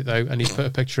Nessie puppet, though, and he's put a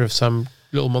picture of some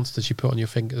little monsters you put on your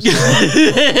fingers.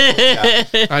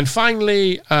 And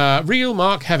finally, real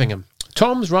Mark Hevingham.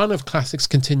 Tom's run of classics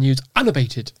continues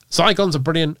unabated. Zygons are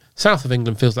brilliant. South of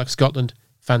England feels like Scotland.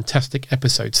 Fantastic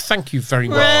episodes. Thank you very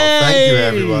much. Thank you,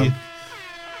 everyone.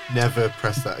 Never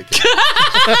press that again.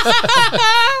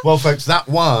 Well, folks, that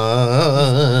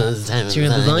was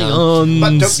Zygons.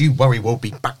 But don't you worry, we'll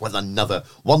be back with another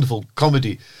wonderful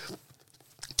comedy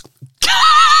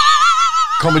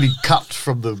cut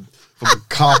from the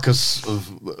carcass of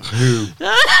Who,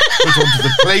 put onto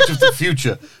the plate of the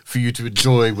future for you to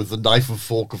enjoy with the knife and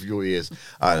fork of your ears.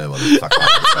 I don't know what the fuck.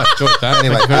 I enjoyed that.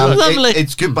 Anyway, Lovely.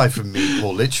 it's goodbye from me,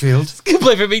 Paul Litchfield.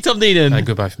 Goodbye from me, Tom Deanan. And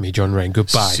goodbye for me, John Rain.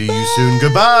 Goodbye. See you soon.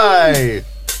 Goodbye.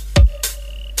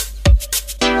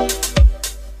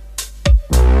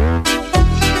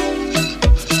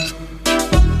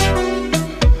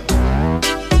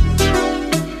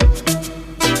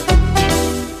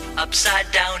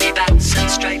 Upside downy bats and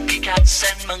stripy cats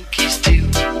and monkeys too.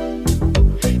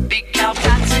 Big cow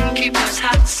cats and keepers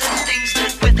hats and things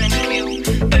that with and clue.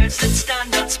 Birds that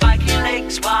stand on spiky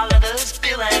legs while others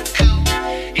bill and coo.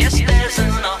 Yes, there's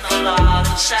an awful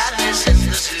lot of sadness in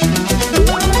the zoo.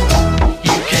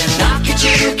 You can knock it,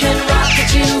 you can rock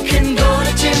it, you can go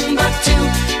to Timbuktu,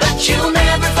 but you'll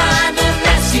never find a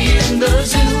Nessie in the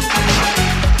zoo.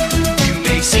 You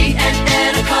may see an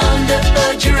anaconda,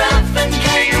 a giraffe and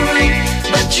kangaroo,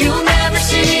 but you'll never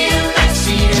see a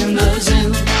Nessie in the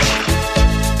zoo.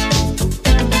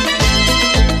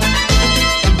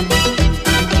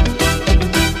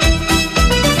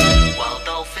 While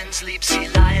dolphins sleep, sea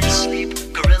lions sleep,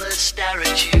 gorillas stare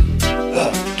at you.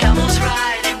 Camels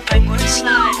ride and penguins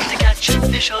slide to catch a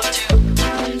fish or two.